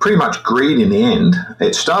was pretty much greed in the end.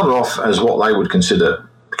 It started off as what they would consider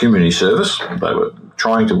community service. They were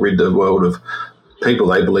trying to rid the world of people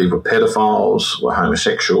they believe were pedophiles, were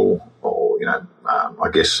homosexual, or, I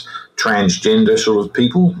guess, transgender sort of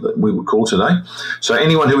people that we would call today. So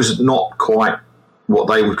anyone who was not quite what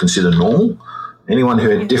they would consider normal, anyone who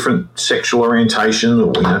had different sexual orientation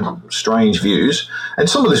or, strange views. And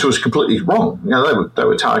some of this was completely wrong. They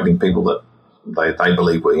were targeting people that they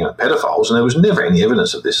believed were, pedophiles, and there was never any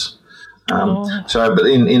evidence of this. But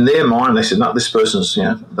in their mind, they said, no, this person's,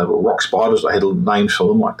 they were rock spiders. They had names for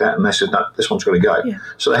them like that. And they said, no, this one's got to go. Yeah.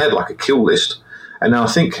 So they had like a kill list. And I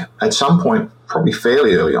think at some point, probably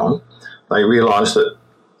fairly early on, they realised that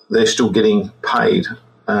they're still getting paid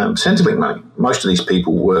Centrelink money. Most of these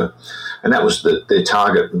people were, and that was their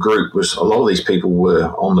target group, was a lot of these people were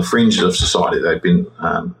on the fringes of society. They'd been,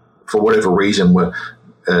 for whatever reason, were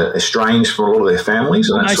estranged from a lot of their families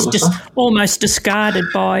and that sort of stuff. Almost discarded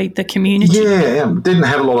by the community. Yeah, didn't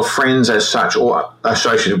have a lot of friends as such, or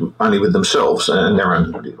associated only with themselves and their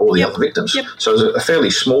own, all the other victims. Yep. So it was a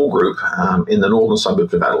fairly small group in the northern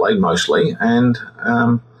suburbs of Adelaide mostly, and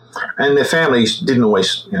their families didn't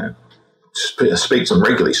always speak to them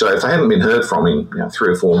regularly. So if they hadn't been heard from in 3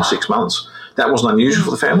 or 4 or 6 months, that wasn't unusual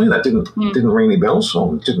for the family. That didn't ring any bells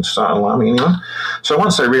or didn't start alarming anyone. So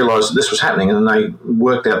once they realised that this was happening, and then they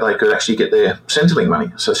worked out they could actually get their Centrelink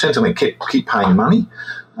money. So Centrelink keep paying money,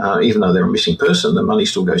 even though they're a missing person, the money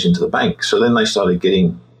still goes into the bank. So then they started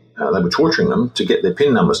getting, they were torturing them to get their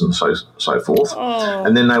PIN numbers and so forth. Oh,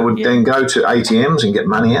 and then they would then go to ATMs and get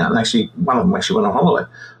money out. And actually, one of them actually went on holiday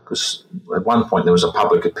because at one point there was a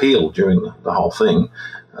public appeal during the whole thing.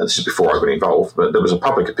 This is before I got involved, but there was a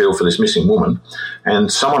public appeal for this missing woman, and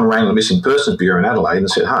someone rang the Missing Persons Bureau in Adelaide and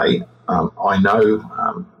said, hey, I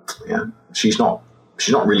know, she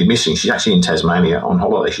she's not really missing. She's actually in Tasmania on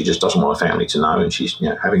holiday. She just doesn't want her family to know, and she's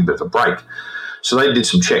having a bit of a break. So they did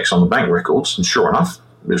some checks on the bank records, and sure enough,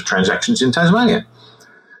 there's transactions in Tasmania.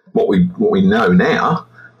 What we know now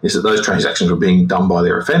is that those transactions were being done by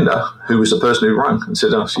their offender, who was the person who rang and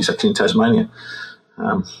said, she's actually in Tasmania.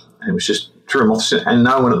 And it was just threw him off, and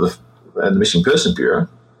no one at the Missing Persons Bureau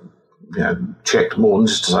checked more than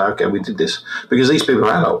just to say, okay, we did this. Because these people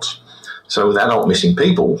are adults. So with adult missing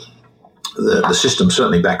people, the system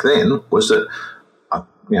certainly back then was that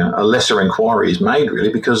a lesser inquiry is made,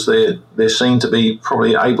 really, because they're seen to be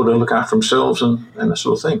probably able to look after themselves and that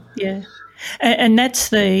sort of thing. Yeah. And that's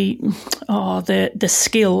the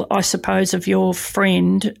skill, I suppose, of your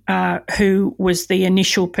friend who was the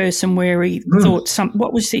initial person where he thought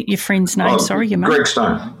what was your friend's name? Sorry, your mate? Greg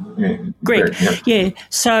Stone. Yeah. Greg. Yeah.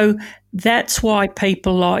 So that's why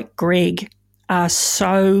people like Greg are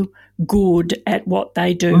so good at what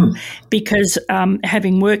they do, because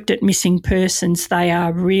having worked at missing persons, they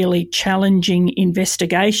are really challenging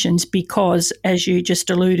investigations because, as you just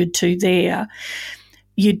alluded to there,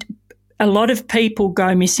 a lot of people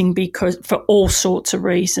go missing because for all sorts of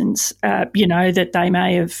reasons, that they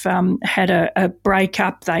may have had a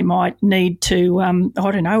breakup. They might need to,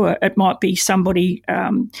 it might be somebody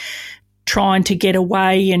trying to get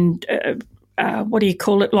away and,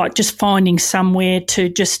 like just finding somewhere to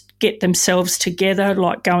just get themselves together,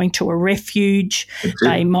 like going to a refuge.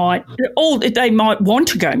 They might want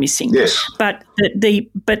to go missing. Yes. But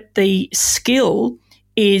the skill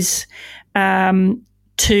is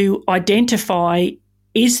to identify,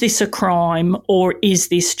 is this a crime or is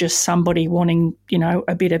this just somebody wanting,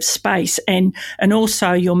 a bit of space? And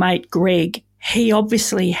also your mate Greg, he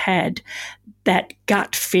obviously had that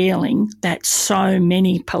gut feeling that so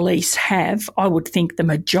many police have. I would think the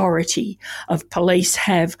majority of police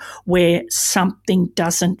have, where something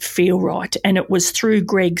doesn't feel right. And it was through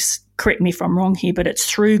Greg's, correct me if I'm wrong here, but it's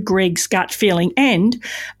through Greg's gut feeling and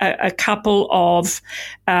a couple of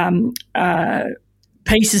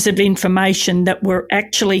pieces of information that were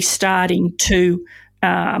actually starting to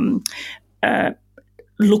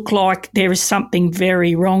look like there is something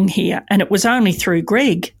very wrong here. And it was only through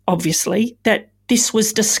Greg, obviously, that this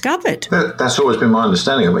was discovered. That's always been my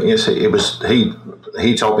understanding of it. Yes, it was.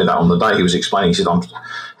 He told me that on the day he was explaining. He said,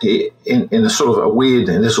 in a sort of a weird,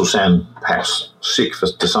 and this will sound perhaps sick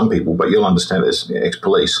to some people, but you'll understand it as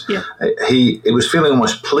ex-police. Yeah. He was feeling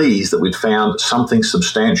almost pleased that we'd found something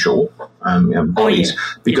substantial, bodies,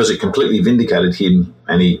 because it completely vindicated him,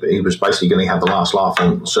 and he was basically going to have the last laugh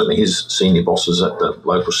on certainly his senior bosses at the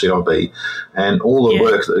local CIB, and all the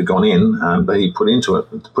work that had gone in that he put into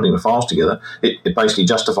it, putting the files together, it basically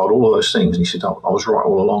justified all of those things. And he said, I was right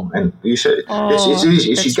all along. And you said,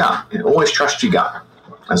 it's your gut. Always trust your gut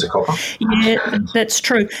as a copper. Yeah, that's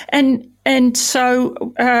true. And so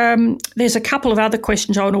there's a couple of other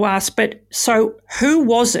questions I want to ask, but so who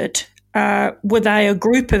was it? Were they a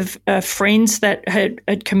group of friends that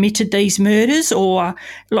had committed these murders, or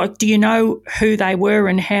do you know who they were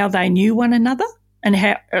and how they knew one another? And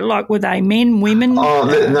how, were they men, women? Oh,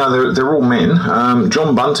 no, they're all men.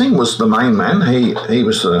 John Bunting was the main man. He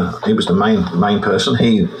was the main person.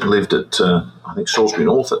 He lived at I think Salisbury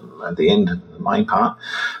North at the end, the main part,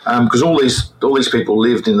 because all these people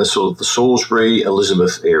lived in the sort of the Salisbury,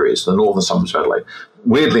 Elizabeth areas, the northern suburbs of Adelaide.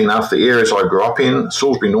 Weirdly enough, the areas I grew up in,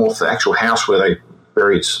 Salisbury North, the actual house where they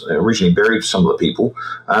originally buried some of the people,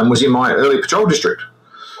 was in my early patrol district.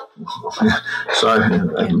 So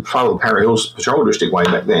part of the Parra Hills Patrol District way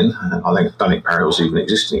back then. I don't think Parra Hills even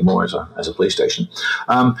exists anymore as a police station.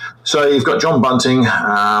 So you've got John Bunting.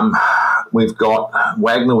 We've got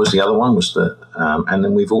Wagner was the other one, and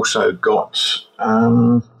then we've also got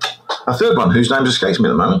a third one whose name escapes me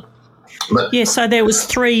at the moment. But, so there was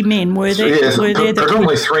three men, were there? Yeah,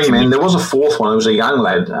 predominantly three men. There was a fourth one. It was a young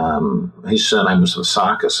lad. His surname was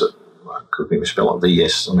Sarkis. I couldn't even spell it,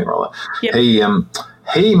 VS, something like that. Yep.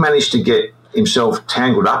 He managed to get himself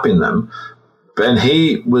tangled up in them, and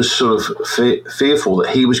he was sort of fearful that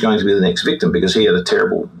he was going to be the next victim because he had a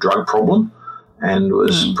terrible drug problem and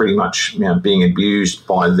was pretty much being abused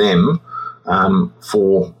by them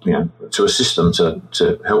to assist them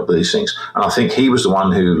to help with these things. And I think he was the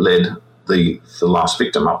one who led the last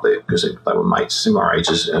victim up there because they were mates, similar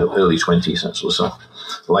ages, early 20s, that sort of stuff,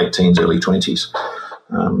 late teens, early 20s.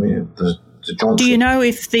 Do you know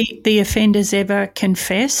if the offenders ever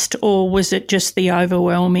confessed, or was it just the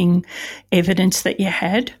overwhelming evidence that you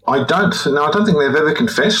had? I don't think they've ever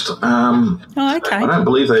confessed. Okay. I don't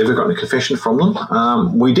believe they ever got a confession from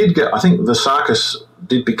them. We did get, I think the Sarkis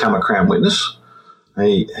did become a Crown witness,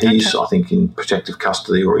 He's I think, in protective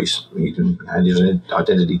custody, or he had his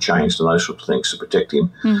identity changed and those sorts of things to protect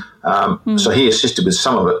him. So he assisted with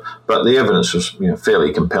some of it, but the evidence was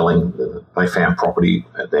fairly compelling. They found property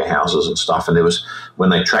at their houses and stuff, and there was, when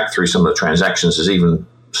they tracked through some of the transactions, there's even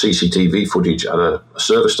CCTV footage at a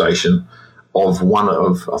service station of one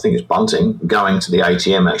of, I think it's Bunting, going to the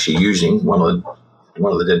ATM, actually using one of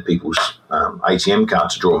the dead people's ATM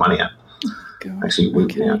cards to draw money out. Actually,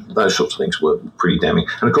 those sorts of things were pretty damning.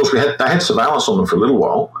 And of course, they had surveillance on them for a little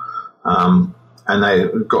while, and they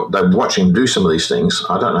were watching them do some of these things.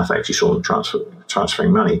 I don't know if they actually saw them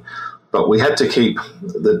transferring money, but we had to keep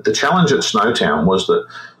the challenge at Snowtown was that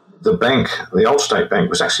the bank, the Old State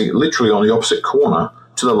Bank, was actually literally on the opposite corner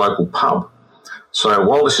to the local pub. So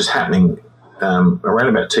while this is happening, around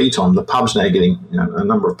about tea time, the pub's now getting a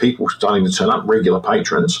number of people starting to turn up, regular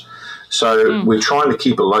patrons. So we're trying to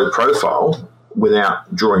keep a low profile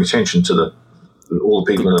without drawing attention to all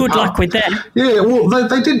the people in the pub. Good luck with that. Yeah, well,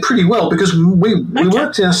 they did pretty well, because we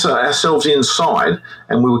worked ourselves inside,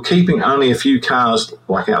 and we were keeping only a few cars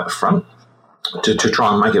like out the front to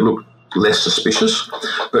try and make it look less suspicious.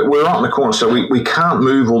 But we're right in the corner, so we can't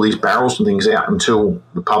move all these barrels and things out until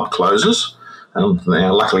the pub closes. And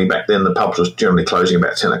luckily back then the pubs was generally closing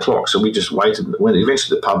about 10 o'clock, so we just waited. When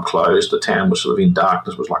eventually the pub closed, the town was sort of in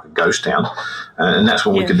darkness, was like a ghost town, and that's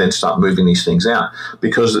when we could then start moving these things out,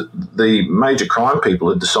 because the major crime people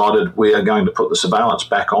had decided we are going to put the surveillance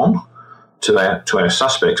back on to our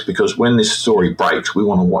suspects, because when this story breaks, we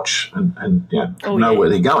want to watch and know where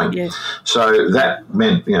they're going. Yeah. So that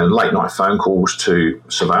meant late night phone calls to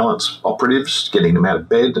surveillance operatives, getting them out of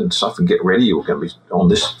bed and stuff, and get ready. You're going to be on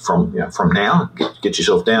this from now. Get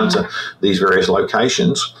yourself down to these various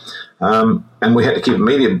locations, and we had to keep a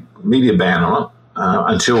media ban on it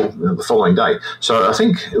until the following day. So I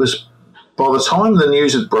think it was by the time the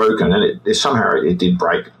news had broken, and it somehow did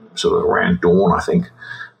break sort of around dawn, I think,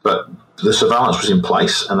 but the surveillance was in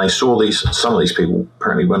place, and they saw some of these people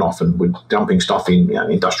apparently went off and were dumping stuff in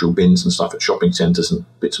industrial bins and stuff at shopping centres and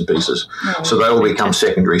bits and pieces. So they all become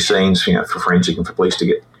secondary scenes for forensic and for police to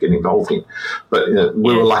get involved in. But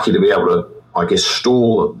we were lucky to be able to, I guess,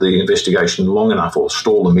 stall the investigation long enough, or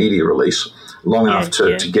stall the media release long enough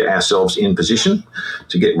to get ourselves in position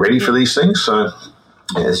to get ready for these things. So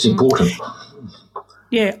it's important.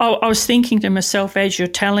 Yeah, I was thinking to myself, as you're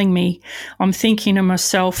telling me, I'm thinking to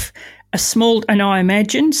myself, and I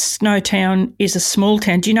imagine Snowtown is a small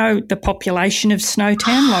town. Do you know the population of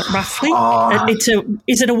Snowtown, like roughly?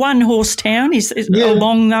 Is it a one-horse town? Is it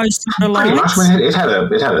along those sort of lines? Pretty much. I mean, it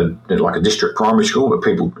had like a district primary school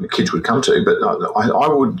that kids would come to. But I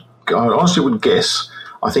honestly would guess,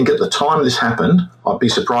 I think at the time this happened, I'd be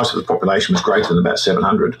surprised if the population was greater than about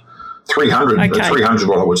 700. 300 is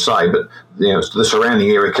what I would say, but the surrounding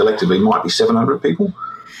area collectively might be 700 people.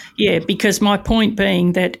 Yeah, because my point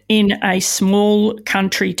being that in a small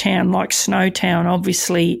country town like Snowtown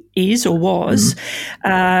obviously is or was,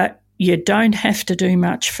 you don't have to do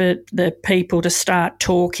much for the people to start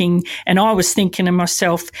talking. And I was thinking to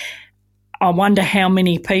myself, I wonder how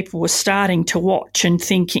many people were starting to watch and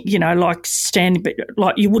thinking, like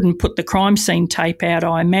you wouldn't put the crime scene tape out,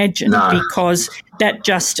 I imagine, because that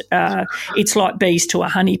just it's like bees to a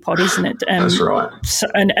honeypot, isn't it? That's right. So,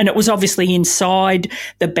 and it was obviously inside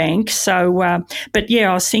the bank. So, but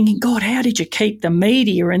I was thinking, God, how did you keep the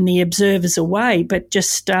media and the observers away, but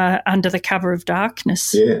just under the cover of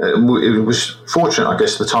darkness? Yeah, it was fortunate, I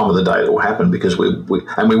guess, the time of the day it all happened, because we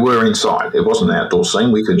were inside. It wasn't an outdoor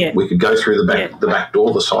scene. We could go through the back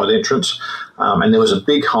door, the side entrance, and there was a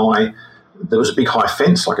big high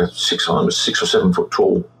fence, like a 6 or 7 foot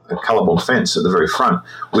tall colourboard fence at the very front,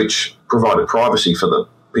 which provided privacy for the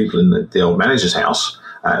people in the old manager's house.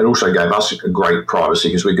 It also gave us a great privacy,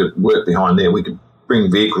 because we could work behind there. We could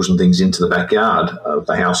bring vehicles and things into the backyard of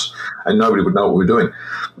the house, and nobody would know what we were doing.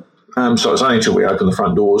 So it was only until we opened the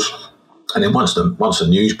front doors, and then once the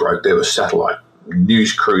news broke, there was satellite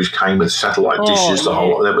news crews came with satellite dishes. The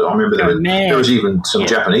whole. I remember there was even some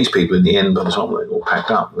Japanese people in the end. By the time they all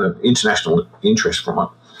packed up, the international interest from it.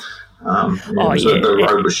 The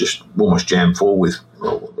road was just almost jammed full with,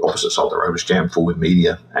 opposite side of the road was jammed full with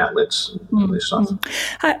media outlets and all this stuff.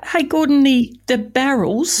 Hey, Gordon, the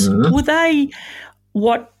barrels, were they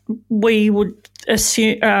what we would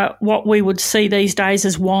assume, what we would see these days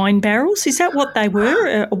as wine barrels? Is that what they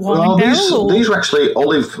were, a wine barrel? These were actually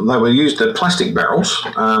olive, they were used, they're plastic barrels.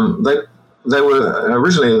 They were,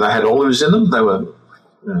 originally they had olives in them. They were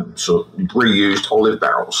sort of reused olive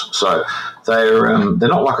barrels. So they're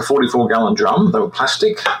not like a 44-gallon drum. They were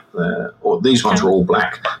plastic. These ones were all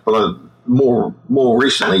black. But more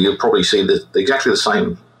recently, you'll probably see exactly the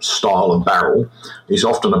same style of barrel is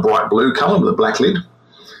often a bright blue colour with a black lid.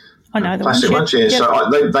 I know the plastic ones, yeah. Yep. So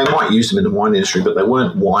they might use them in the wine industry, but they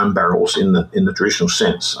weren't wine barrels in the traditional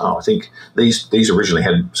sense. I think these originally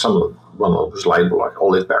had one of them was labelled like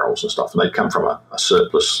olive barrels and stuff, and they'd come from a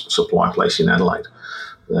surplus supply place in Adelaide.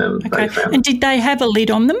 Okay. And did they have a lid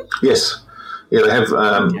on them? Yes. Yeah,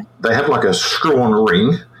 they have like a screw-on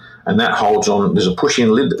ring, and that holds on. There's a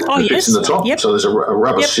push-in lid that fits in the top. Yep. So there's a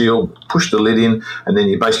rubber seal. Push the lid in, and then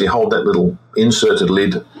you basically hold that little inserted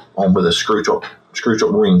lid on with a screw top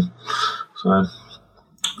ring. So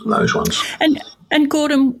those ones. And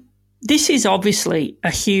Gordon, this is obviously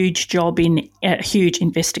a huge job in a huge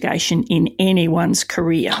investigation in anyone's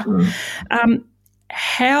career.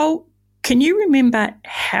 How can you remember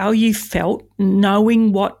how you felt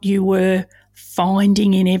knowing what you were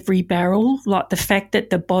finding in every barrel, like the fact that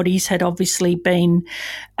the bodies had obviously been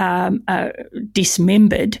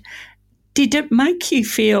dismembered? Did it make you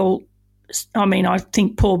feel, I mean, I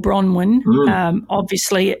think poor Bronwyn,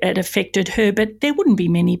 obviously it affected her, but there wouldn't be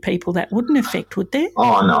many people that wouldn't affect, would there?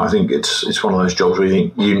 Oh, no, I think it's one of those jobs where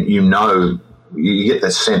you get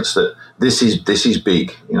that sense that this is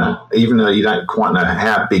big, even though you don't quite know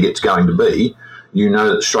how big it's going to be. You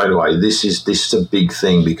know that straight away this is a big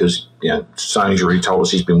thing because Sony's already told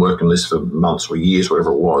us he's been working on this for months or years,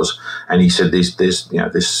 whatever it was, and he said there's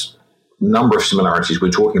this number of similarities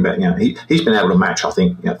we're talking about. He's been able to match, I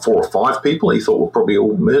think, 4 or 5 people he thought were probably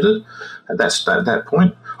all murdered at that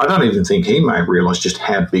point. I don't even think he may have realised just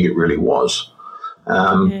how big it really was.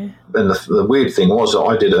 And the weird thing was that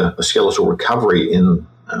I did a skeletal recovery in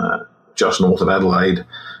just north of Adelaide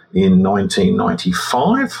in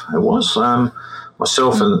 1995. It was.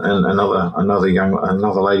 Myself and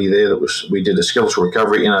another lady there we did a skeletal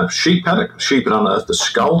recovery in a sheep paddock. Sheep had unearthed the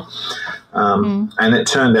skull, and it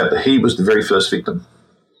turned out that he was the very first victim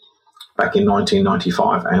back in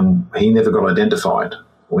 1995, and he never got identified.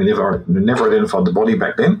 We never identified the body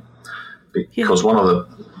back then because one of the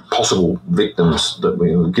possible victims that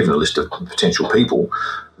we were given a list of potential people,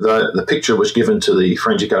 the picture was given to the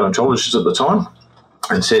forensic odontologist at the time.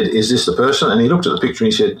 And said, "Is this the person?" And he looked at the picture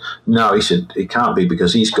and he said, "No." He said, "It can't be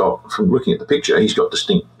because he's got, from looking at the picture, he's got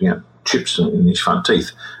distinct, chips in his front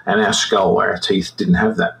teeth, and our teeth didn't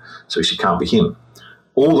have that. So he said, can't be him."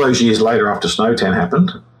 All those years later, after Snowtown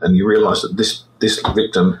happened, and you realise that this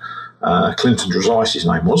victim, Clinton Drage, his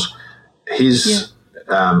name was, his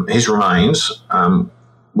remains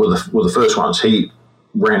were the first ones. He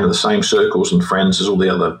ran in the same circles and friends as all the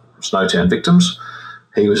other Snowtown victims.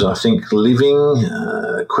 He was, I think, living,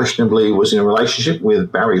 questionably was in a relationship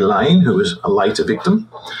with Barry Lane, who was a later victim.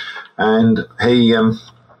 And he,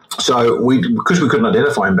 because we couldn't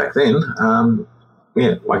identify him back then, I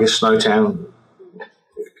guess Snowtown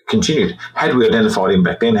continued. Had we identified him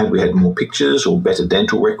back then, had we had more pictures or better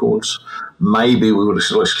dental records, maybe we would have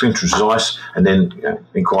selected Clinton Drage, and then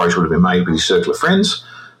inquiries would have been made with his circle of friends.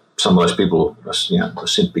 Some of those people have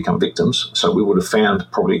since become victims. So we would have found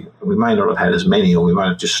we may not have had as many, or we may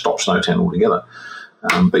have just stopped Snowtown altogether.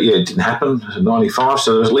 But it didn't happen. It was 95,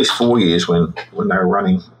 so there was at least 4 years when they were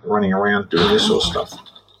running around doing this sort of stuff.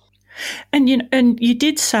 And you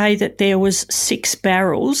did say that there was 6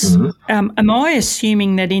 barrels. Mm-hmm. Am I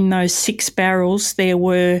assuming that in those 6 barrels there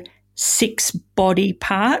were 6 body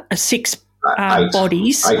bodies?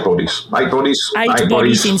 8 bodies. 8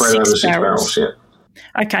 bodies in spread over 6 barrels. Yeah.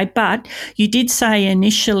 Okay, but you did say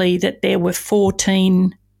initially that there were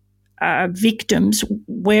 14 victims.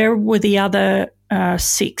 Where were the other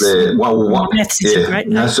 6? One was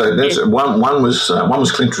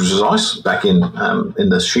Clinton Drage back in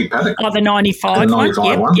the sheep paddock. Oh, the 95 the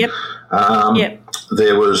 95 one. Yep.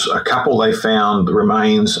 There was a couple. They found the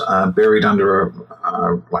remains buried under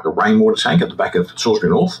a rainwater tank at the back of Salisbury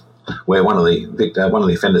North, where one of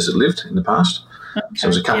the offenders had lived in the past. Okay, so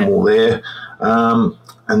there's a couple more there.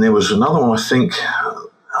 And there was another one, I think,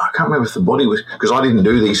 I can't remember if the body was, because I didn't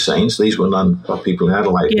do these scenes. These were done by people in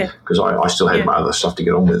Adelaide, because I still had my other stuff to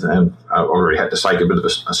get on with, and I already had to take a bit of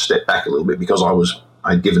a step back a little bit because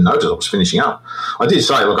I'd given notice I was finishing up. I did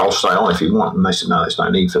say, look, I'll stay on if you want, and they said, no, there's no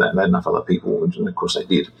need for that. And they had enough other people, and of course they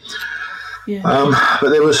did. Yeah.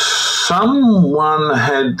 But there was someone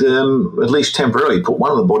had at least temporarily put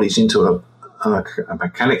one of the bodies into a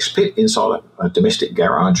mechanic's pit inside a domestic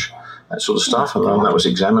garage, that sort of stuff, and that was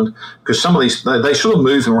examined. Because some of these, they sort of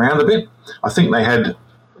moved around a bit. I think they had,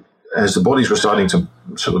 as the bodies were starting to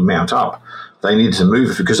sort of mount up, they needed to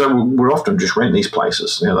move, because they would often just rent these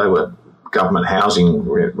places. They were government housing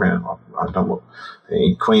around, I don't know what,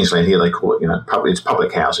 in Queensland here they call it, it's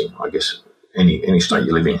public housing, I guess, any state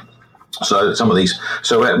you live in. So some of these,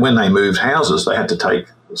 when they moved houses, they had to take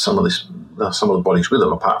some of some of the bodies with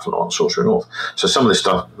them, apart from on Sorcerer North. So some of this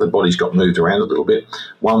stuff, the bodies got moved around a little bit.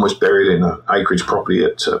 One was buried in an acreage property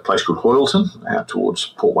at a place called Hoyleton, out towards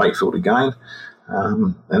Port Wakefield again.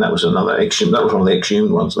 And that was another exhumed. That was one of the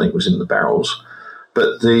exhumed ones. I think was in the barrels.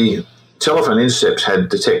 But the telephone intercepts had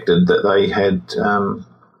detected that they'd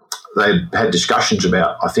had discussions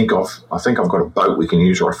about. I think I've got a boat we can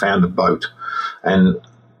use, or I found a boat, and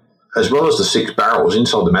as well as the 6 barrels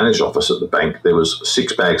inside the manager's office at the bank, there was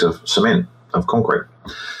 6 bags of cement, of concrete.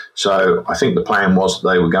 So I think the plan was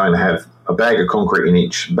they were going to have a bag of concrete in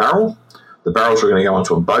each barrel. The barrels were going to go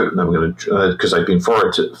onto a boat, and they were going to, because they'd been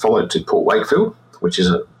followed to Port Wakefield, which is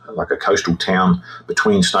like a coastal town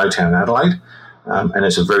between Snowtown and Adelaide, and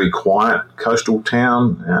it's a very quiet coastal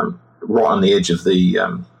town, right on the edge of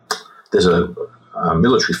the. There's a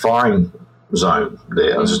military firing zone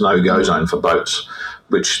there. There's a no-go zone for boats,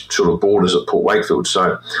 which sort of borders at Port Wakefield.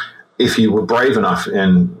 So if you were brave enough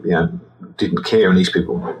and didn't care, and these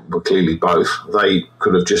people were clearly both, they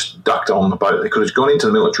could have just ducked on the boat. They could have gone into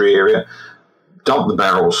the military area, dumped the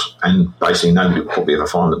barrels, and basically nobody would probably ever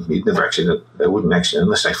find them. They wouldn't actually,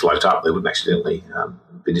 unless they float up, they wouldn't accidentally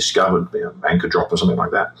be discovered, anchor drop or something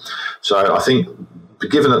like that. So I think,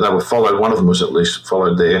 given that they were followed, one of them was at least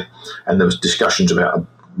followed there, and there was discussions about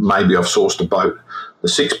maybe I've sourced a boat. The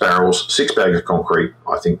 6 barrels, 6 bags of concrete,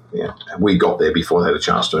 I think we got there before they had a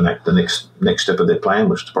chance to enact the next step of their plan,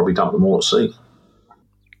 was to probably dump them all at sea.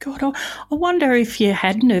 God, I wonder if you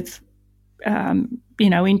hadn't have,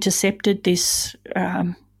 intercepted this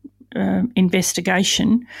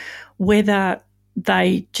investigation, whether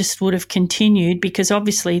they just would have continued, because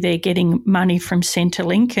obviously they're getting money from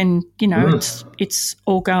Centrelink and, it's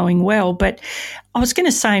all going well. But I was going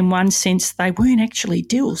to say, in one sense, they weren't actually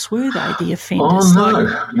dills, were they, the offenders?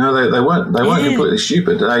 Oh, no. No, they weren't. They weren't completely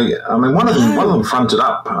stupid. One of them fronted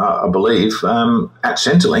up, I believe, at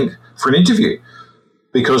Centrelink for an interview,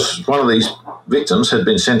 because one of these victims had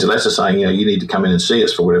been sent a letter saying, you need to come in and see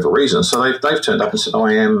us for whatever reason. So they've turned up and said,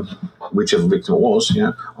 I am, whichever victim it was,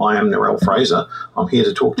 I am Narelle Fraser. I'm here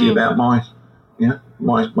to talk to you about my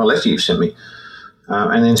letter you've sent me.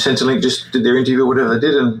 And then Centrelink just did their interview, whatever they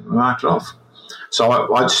did, and marked it off. So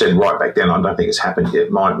I said right back then, I don't think it's happened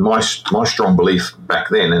yet. My strong belief back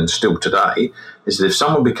then, and still today, is that if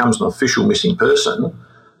someone becomes an official missing person,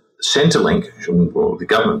 Centrelink, or the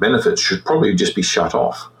government benefits, should probably just be shut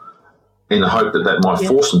off, in the hope that might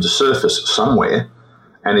force them to surface somewhere.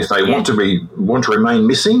 And if they want to remain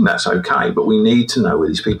missing, that's okay. But we need to know where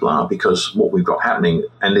these people are, because what we've got happening,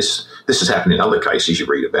 and this has happened in other cases you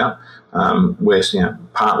read about, where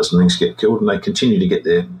partners and things get killed, and they continue to get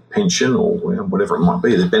their pension or whatever it might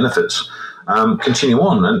be, their benefits continue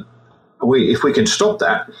on. And if we can stop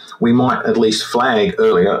that, we might at least flag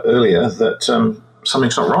earlier that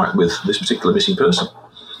something's not right with this particular missing person.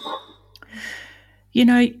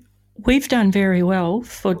 We've done very well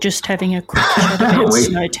for just having a quick chat about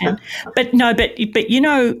Snowtown. But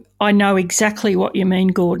I know exactly what you mean,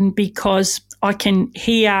 Gordon, because I can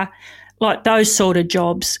hear, like, those sort of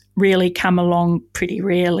jobs really come along pretty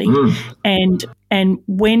rarely. And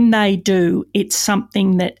when they do, it's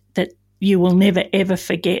something that you will never, ever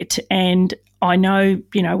forget. And I know,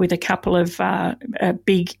 with a couple of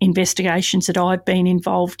big investigations that I've been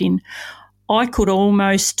involved in, I could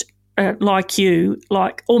almost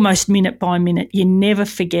almost minute by minute. You never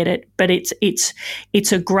forget it, but it's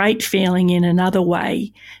a great feeling in another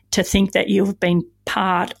way to think that you've been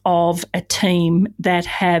part of a team that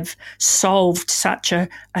have solved such a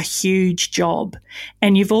huge job.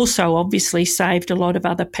 And you've also obviously saved a lot of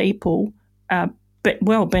other people,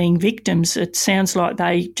 being victims. It sounds like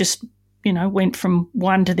they just went from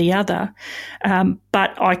one to the other.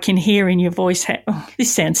 But I can hear in your voice,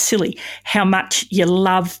 this sounds silly, how much you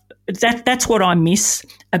love that. That's what I miss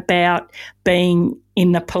about being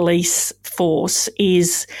in the police force,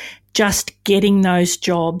 is just getting those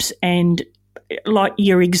jobs, and like,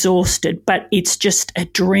 you're exhausted, but it's just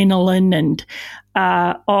adrenaline, and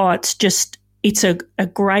it's a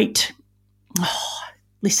great.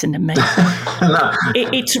 Listen to me. No.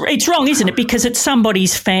 It's wrong, isn't it? Because it's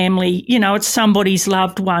somebody's family, it's somebody's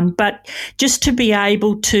loved one. But just to be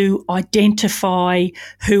able to identify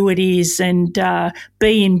who it is and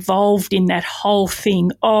be involved in that whole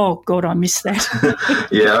thing, oh, God, I miss that.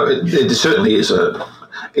 It certainly is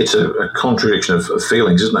it's a contradiction of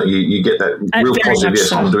feelings, isn't it? You get that real positive,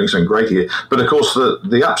 yes, I'm doing something great here. But, of course,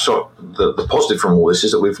 the upshot, the positive from all this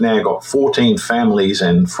is that we've now got 14 families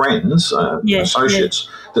and friends, associates,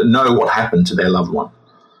 that know what happened to their loved one.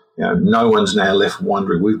 No one's now left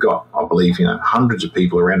wondering. We've got, I believe, hundreds of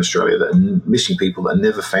people around Australia that are missing people that are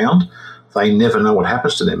never found. they never know what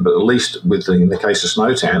happens to them. But at least in the case of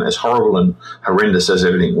Snowtown, as horrible and horrendous as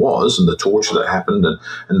everything was, and the torture that happened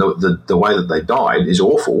and the way that they died is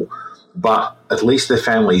awful, but at least their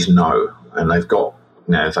families know, and they've got,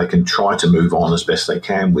 they can try to move on as best they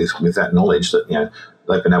can with that knowledge that,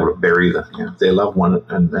 they've been able to bury their loved one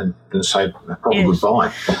and say a proper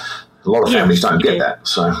goodbye. A lot of families don't get that.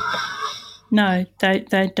 So no,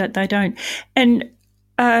 they don't. And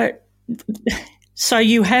so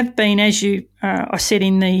you have been, as you I said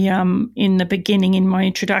in the beginning in my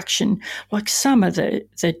introduction, like some of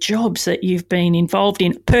the jobs that you've been involved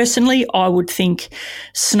in. Personally, I would think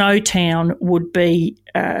Snowtown would be.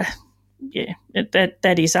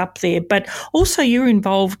 That is up there. But also you're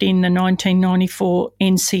involved in the 1994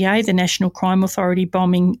 NCA, the National Crime Authority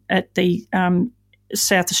bombing at the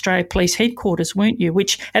South Australia Police Headquarters, weren't you?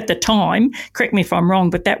 Which at the time, correct me if I'm wrong,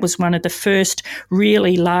 but that was one of the first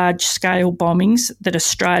really large-scale bombings that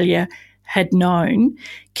Australia had known.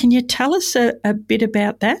 Can you tell us a bit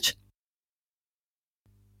about that?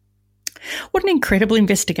 What an incredible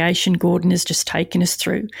investigation Gordon has just taken us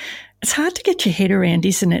through. It's hard to get your head around,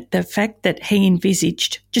 isn't it? The fact that he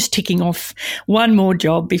envisaged just ticking off one more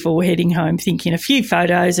job before heading home, thinking a few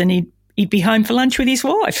photos and he'd be home for lunch with his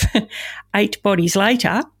wife. 8 bodies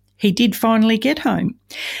later, he did finally get home.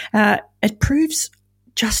 It proves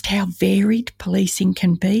just how varied policing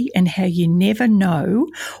can be and how you never know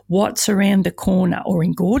what's around the corner, or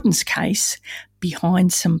in Gordon's case,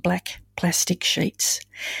 behind some black plastic sheets.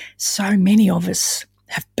 So many of us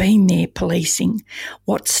have been there policing.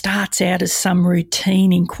 What starts out as some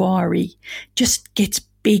routine inquiry just gets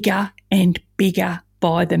bigger and bigger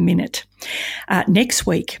by the minute. Next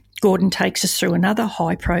week, Gordon takes us through another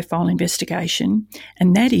high-profile investigation,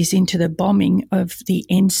 and that is into the bombing of the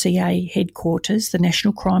NCA headquarters, the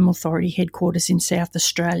National Crime Authority headquarters in South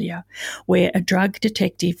Australia, where a drug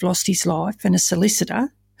detective lost his life and a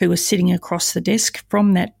solicitor who was sitting across the desk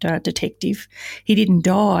from that detective. He didn't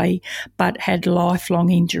die, but had lifelong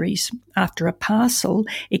injuries after a parcel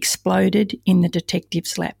exploded in the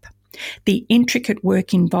detective's lap. The intricate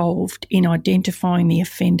work involved in identifying the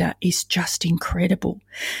offender is just incredible.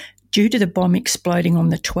 Due to the bomb exploding on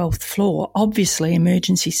the 12th floor, obviously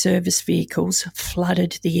emergency service vehicles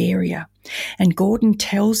flooded the area. And Gordon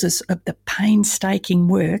tells us of the painstaking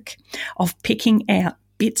work of picking out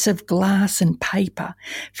bits of glass and paper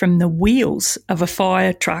from the wheels of a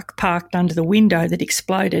fire truck parked under the window that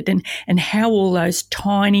exploded, and how all those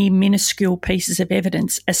tiny, minuscule pieces of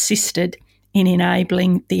evidence assisted in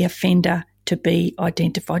enabling the offender to be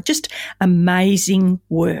identified. Just amazing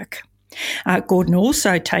work. Gordon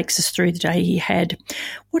also takes us through the day he had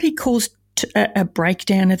what he calls a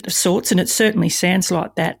breakdown of sorts, and it certainly sounds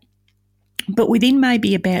like that. But within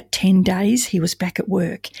maybe about 10 days, he was back at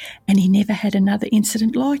work and he never had another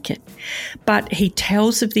incident like it. But he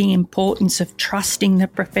tells of the importance of trusting the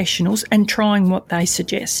professionals and trying what they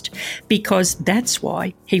suggest, because that's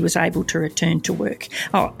why he was able to return to work.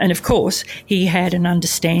 Oh, and of course, he had an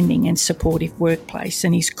understanding and supportive workplace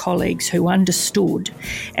and his colleagues who understood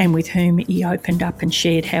and with whom he opened up and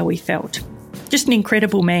shared how he felt. Just an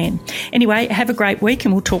incredible man. Anyway, have a great week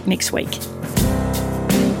and we'll talk next week.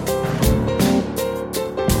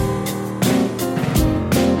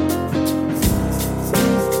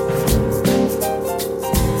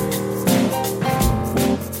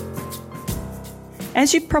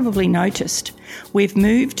 As you've probably noticed, we've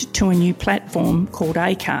moved to a new platform called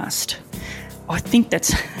Acast. I think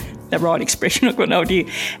that's the right expression, I've got no idea.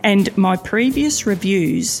 And my previous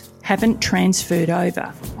reviews haven't transferred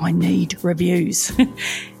over. I need reviews.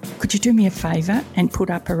 Could you do me a favour and put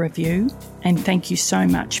up a review? And thank you so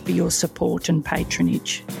much for your support and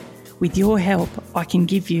patronage. With your help, I can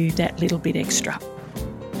give you that little bit extra.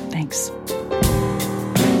 Thanks.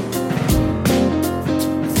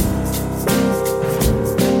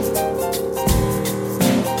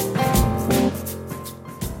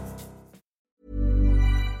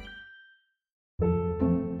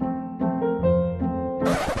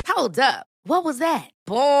 Hold up. What was that?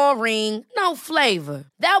 Boring. No flavor.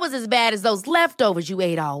 That was as bad as those leftovers you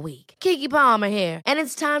ate all week. Keke Palmer here. And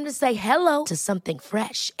it's time to say hello to something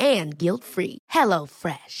fresh and guilt-free. Hello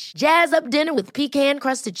Fresh. Jazz up dinner with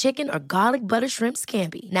pecan-crusted chicken or garlic butter shrimp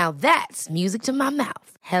scampi. Now that's music to my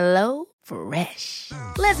mouth. Hello Fresh.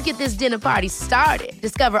 Let's get this dinner party started.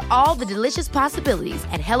 Discover all the delicious possibilities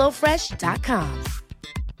at HelloFresh.com.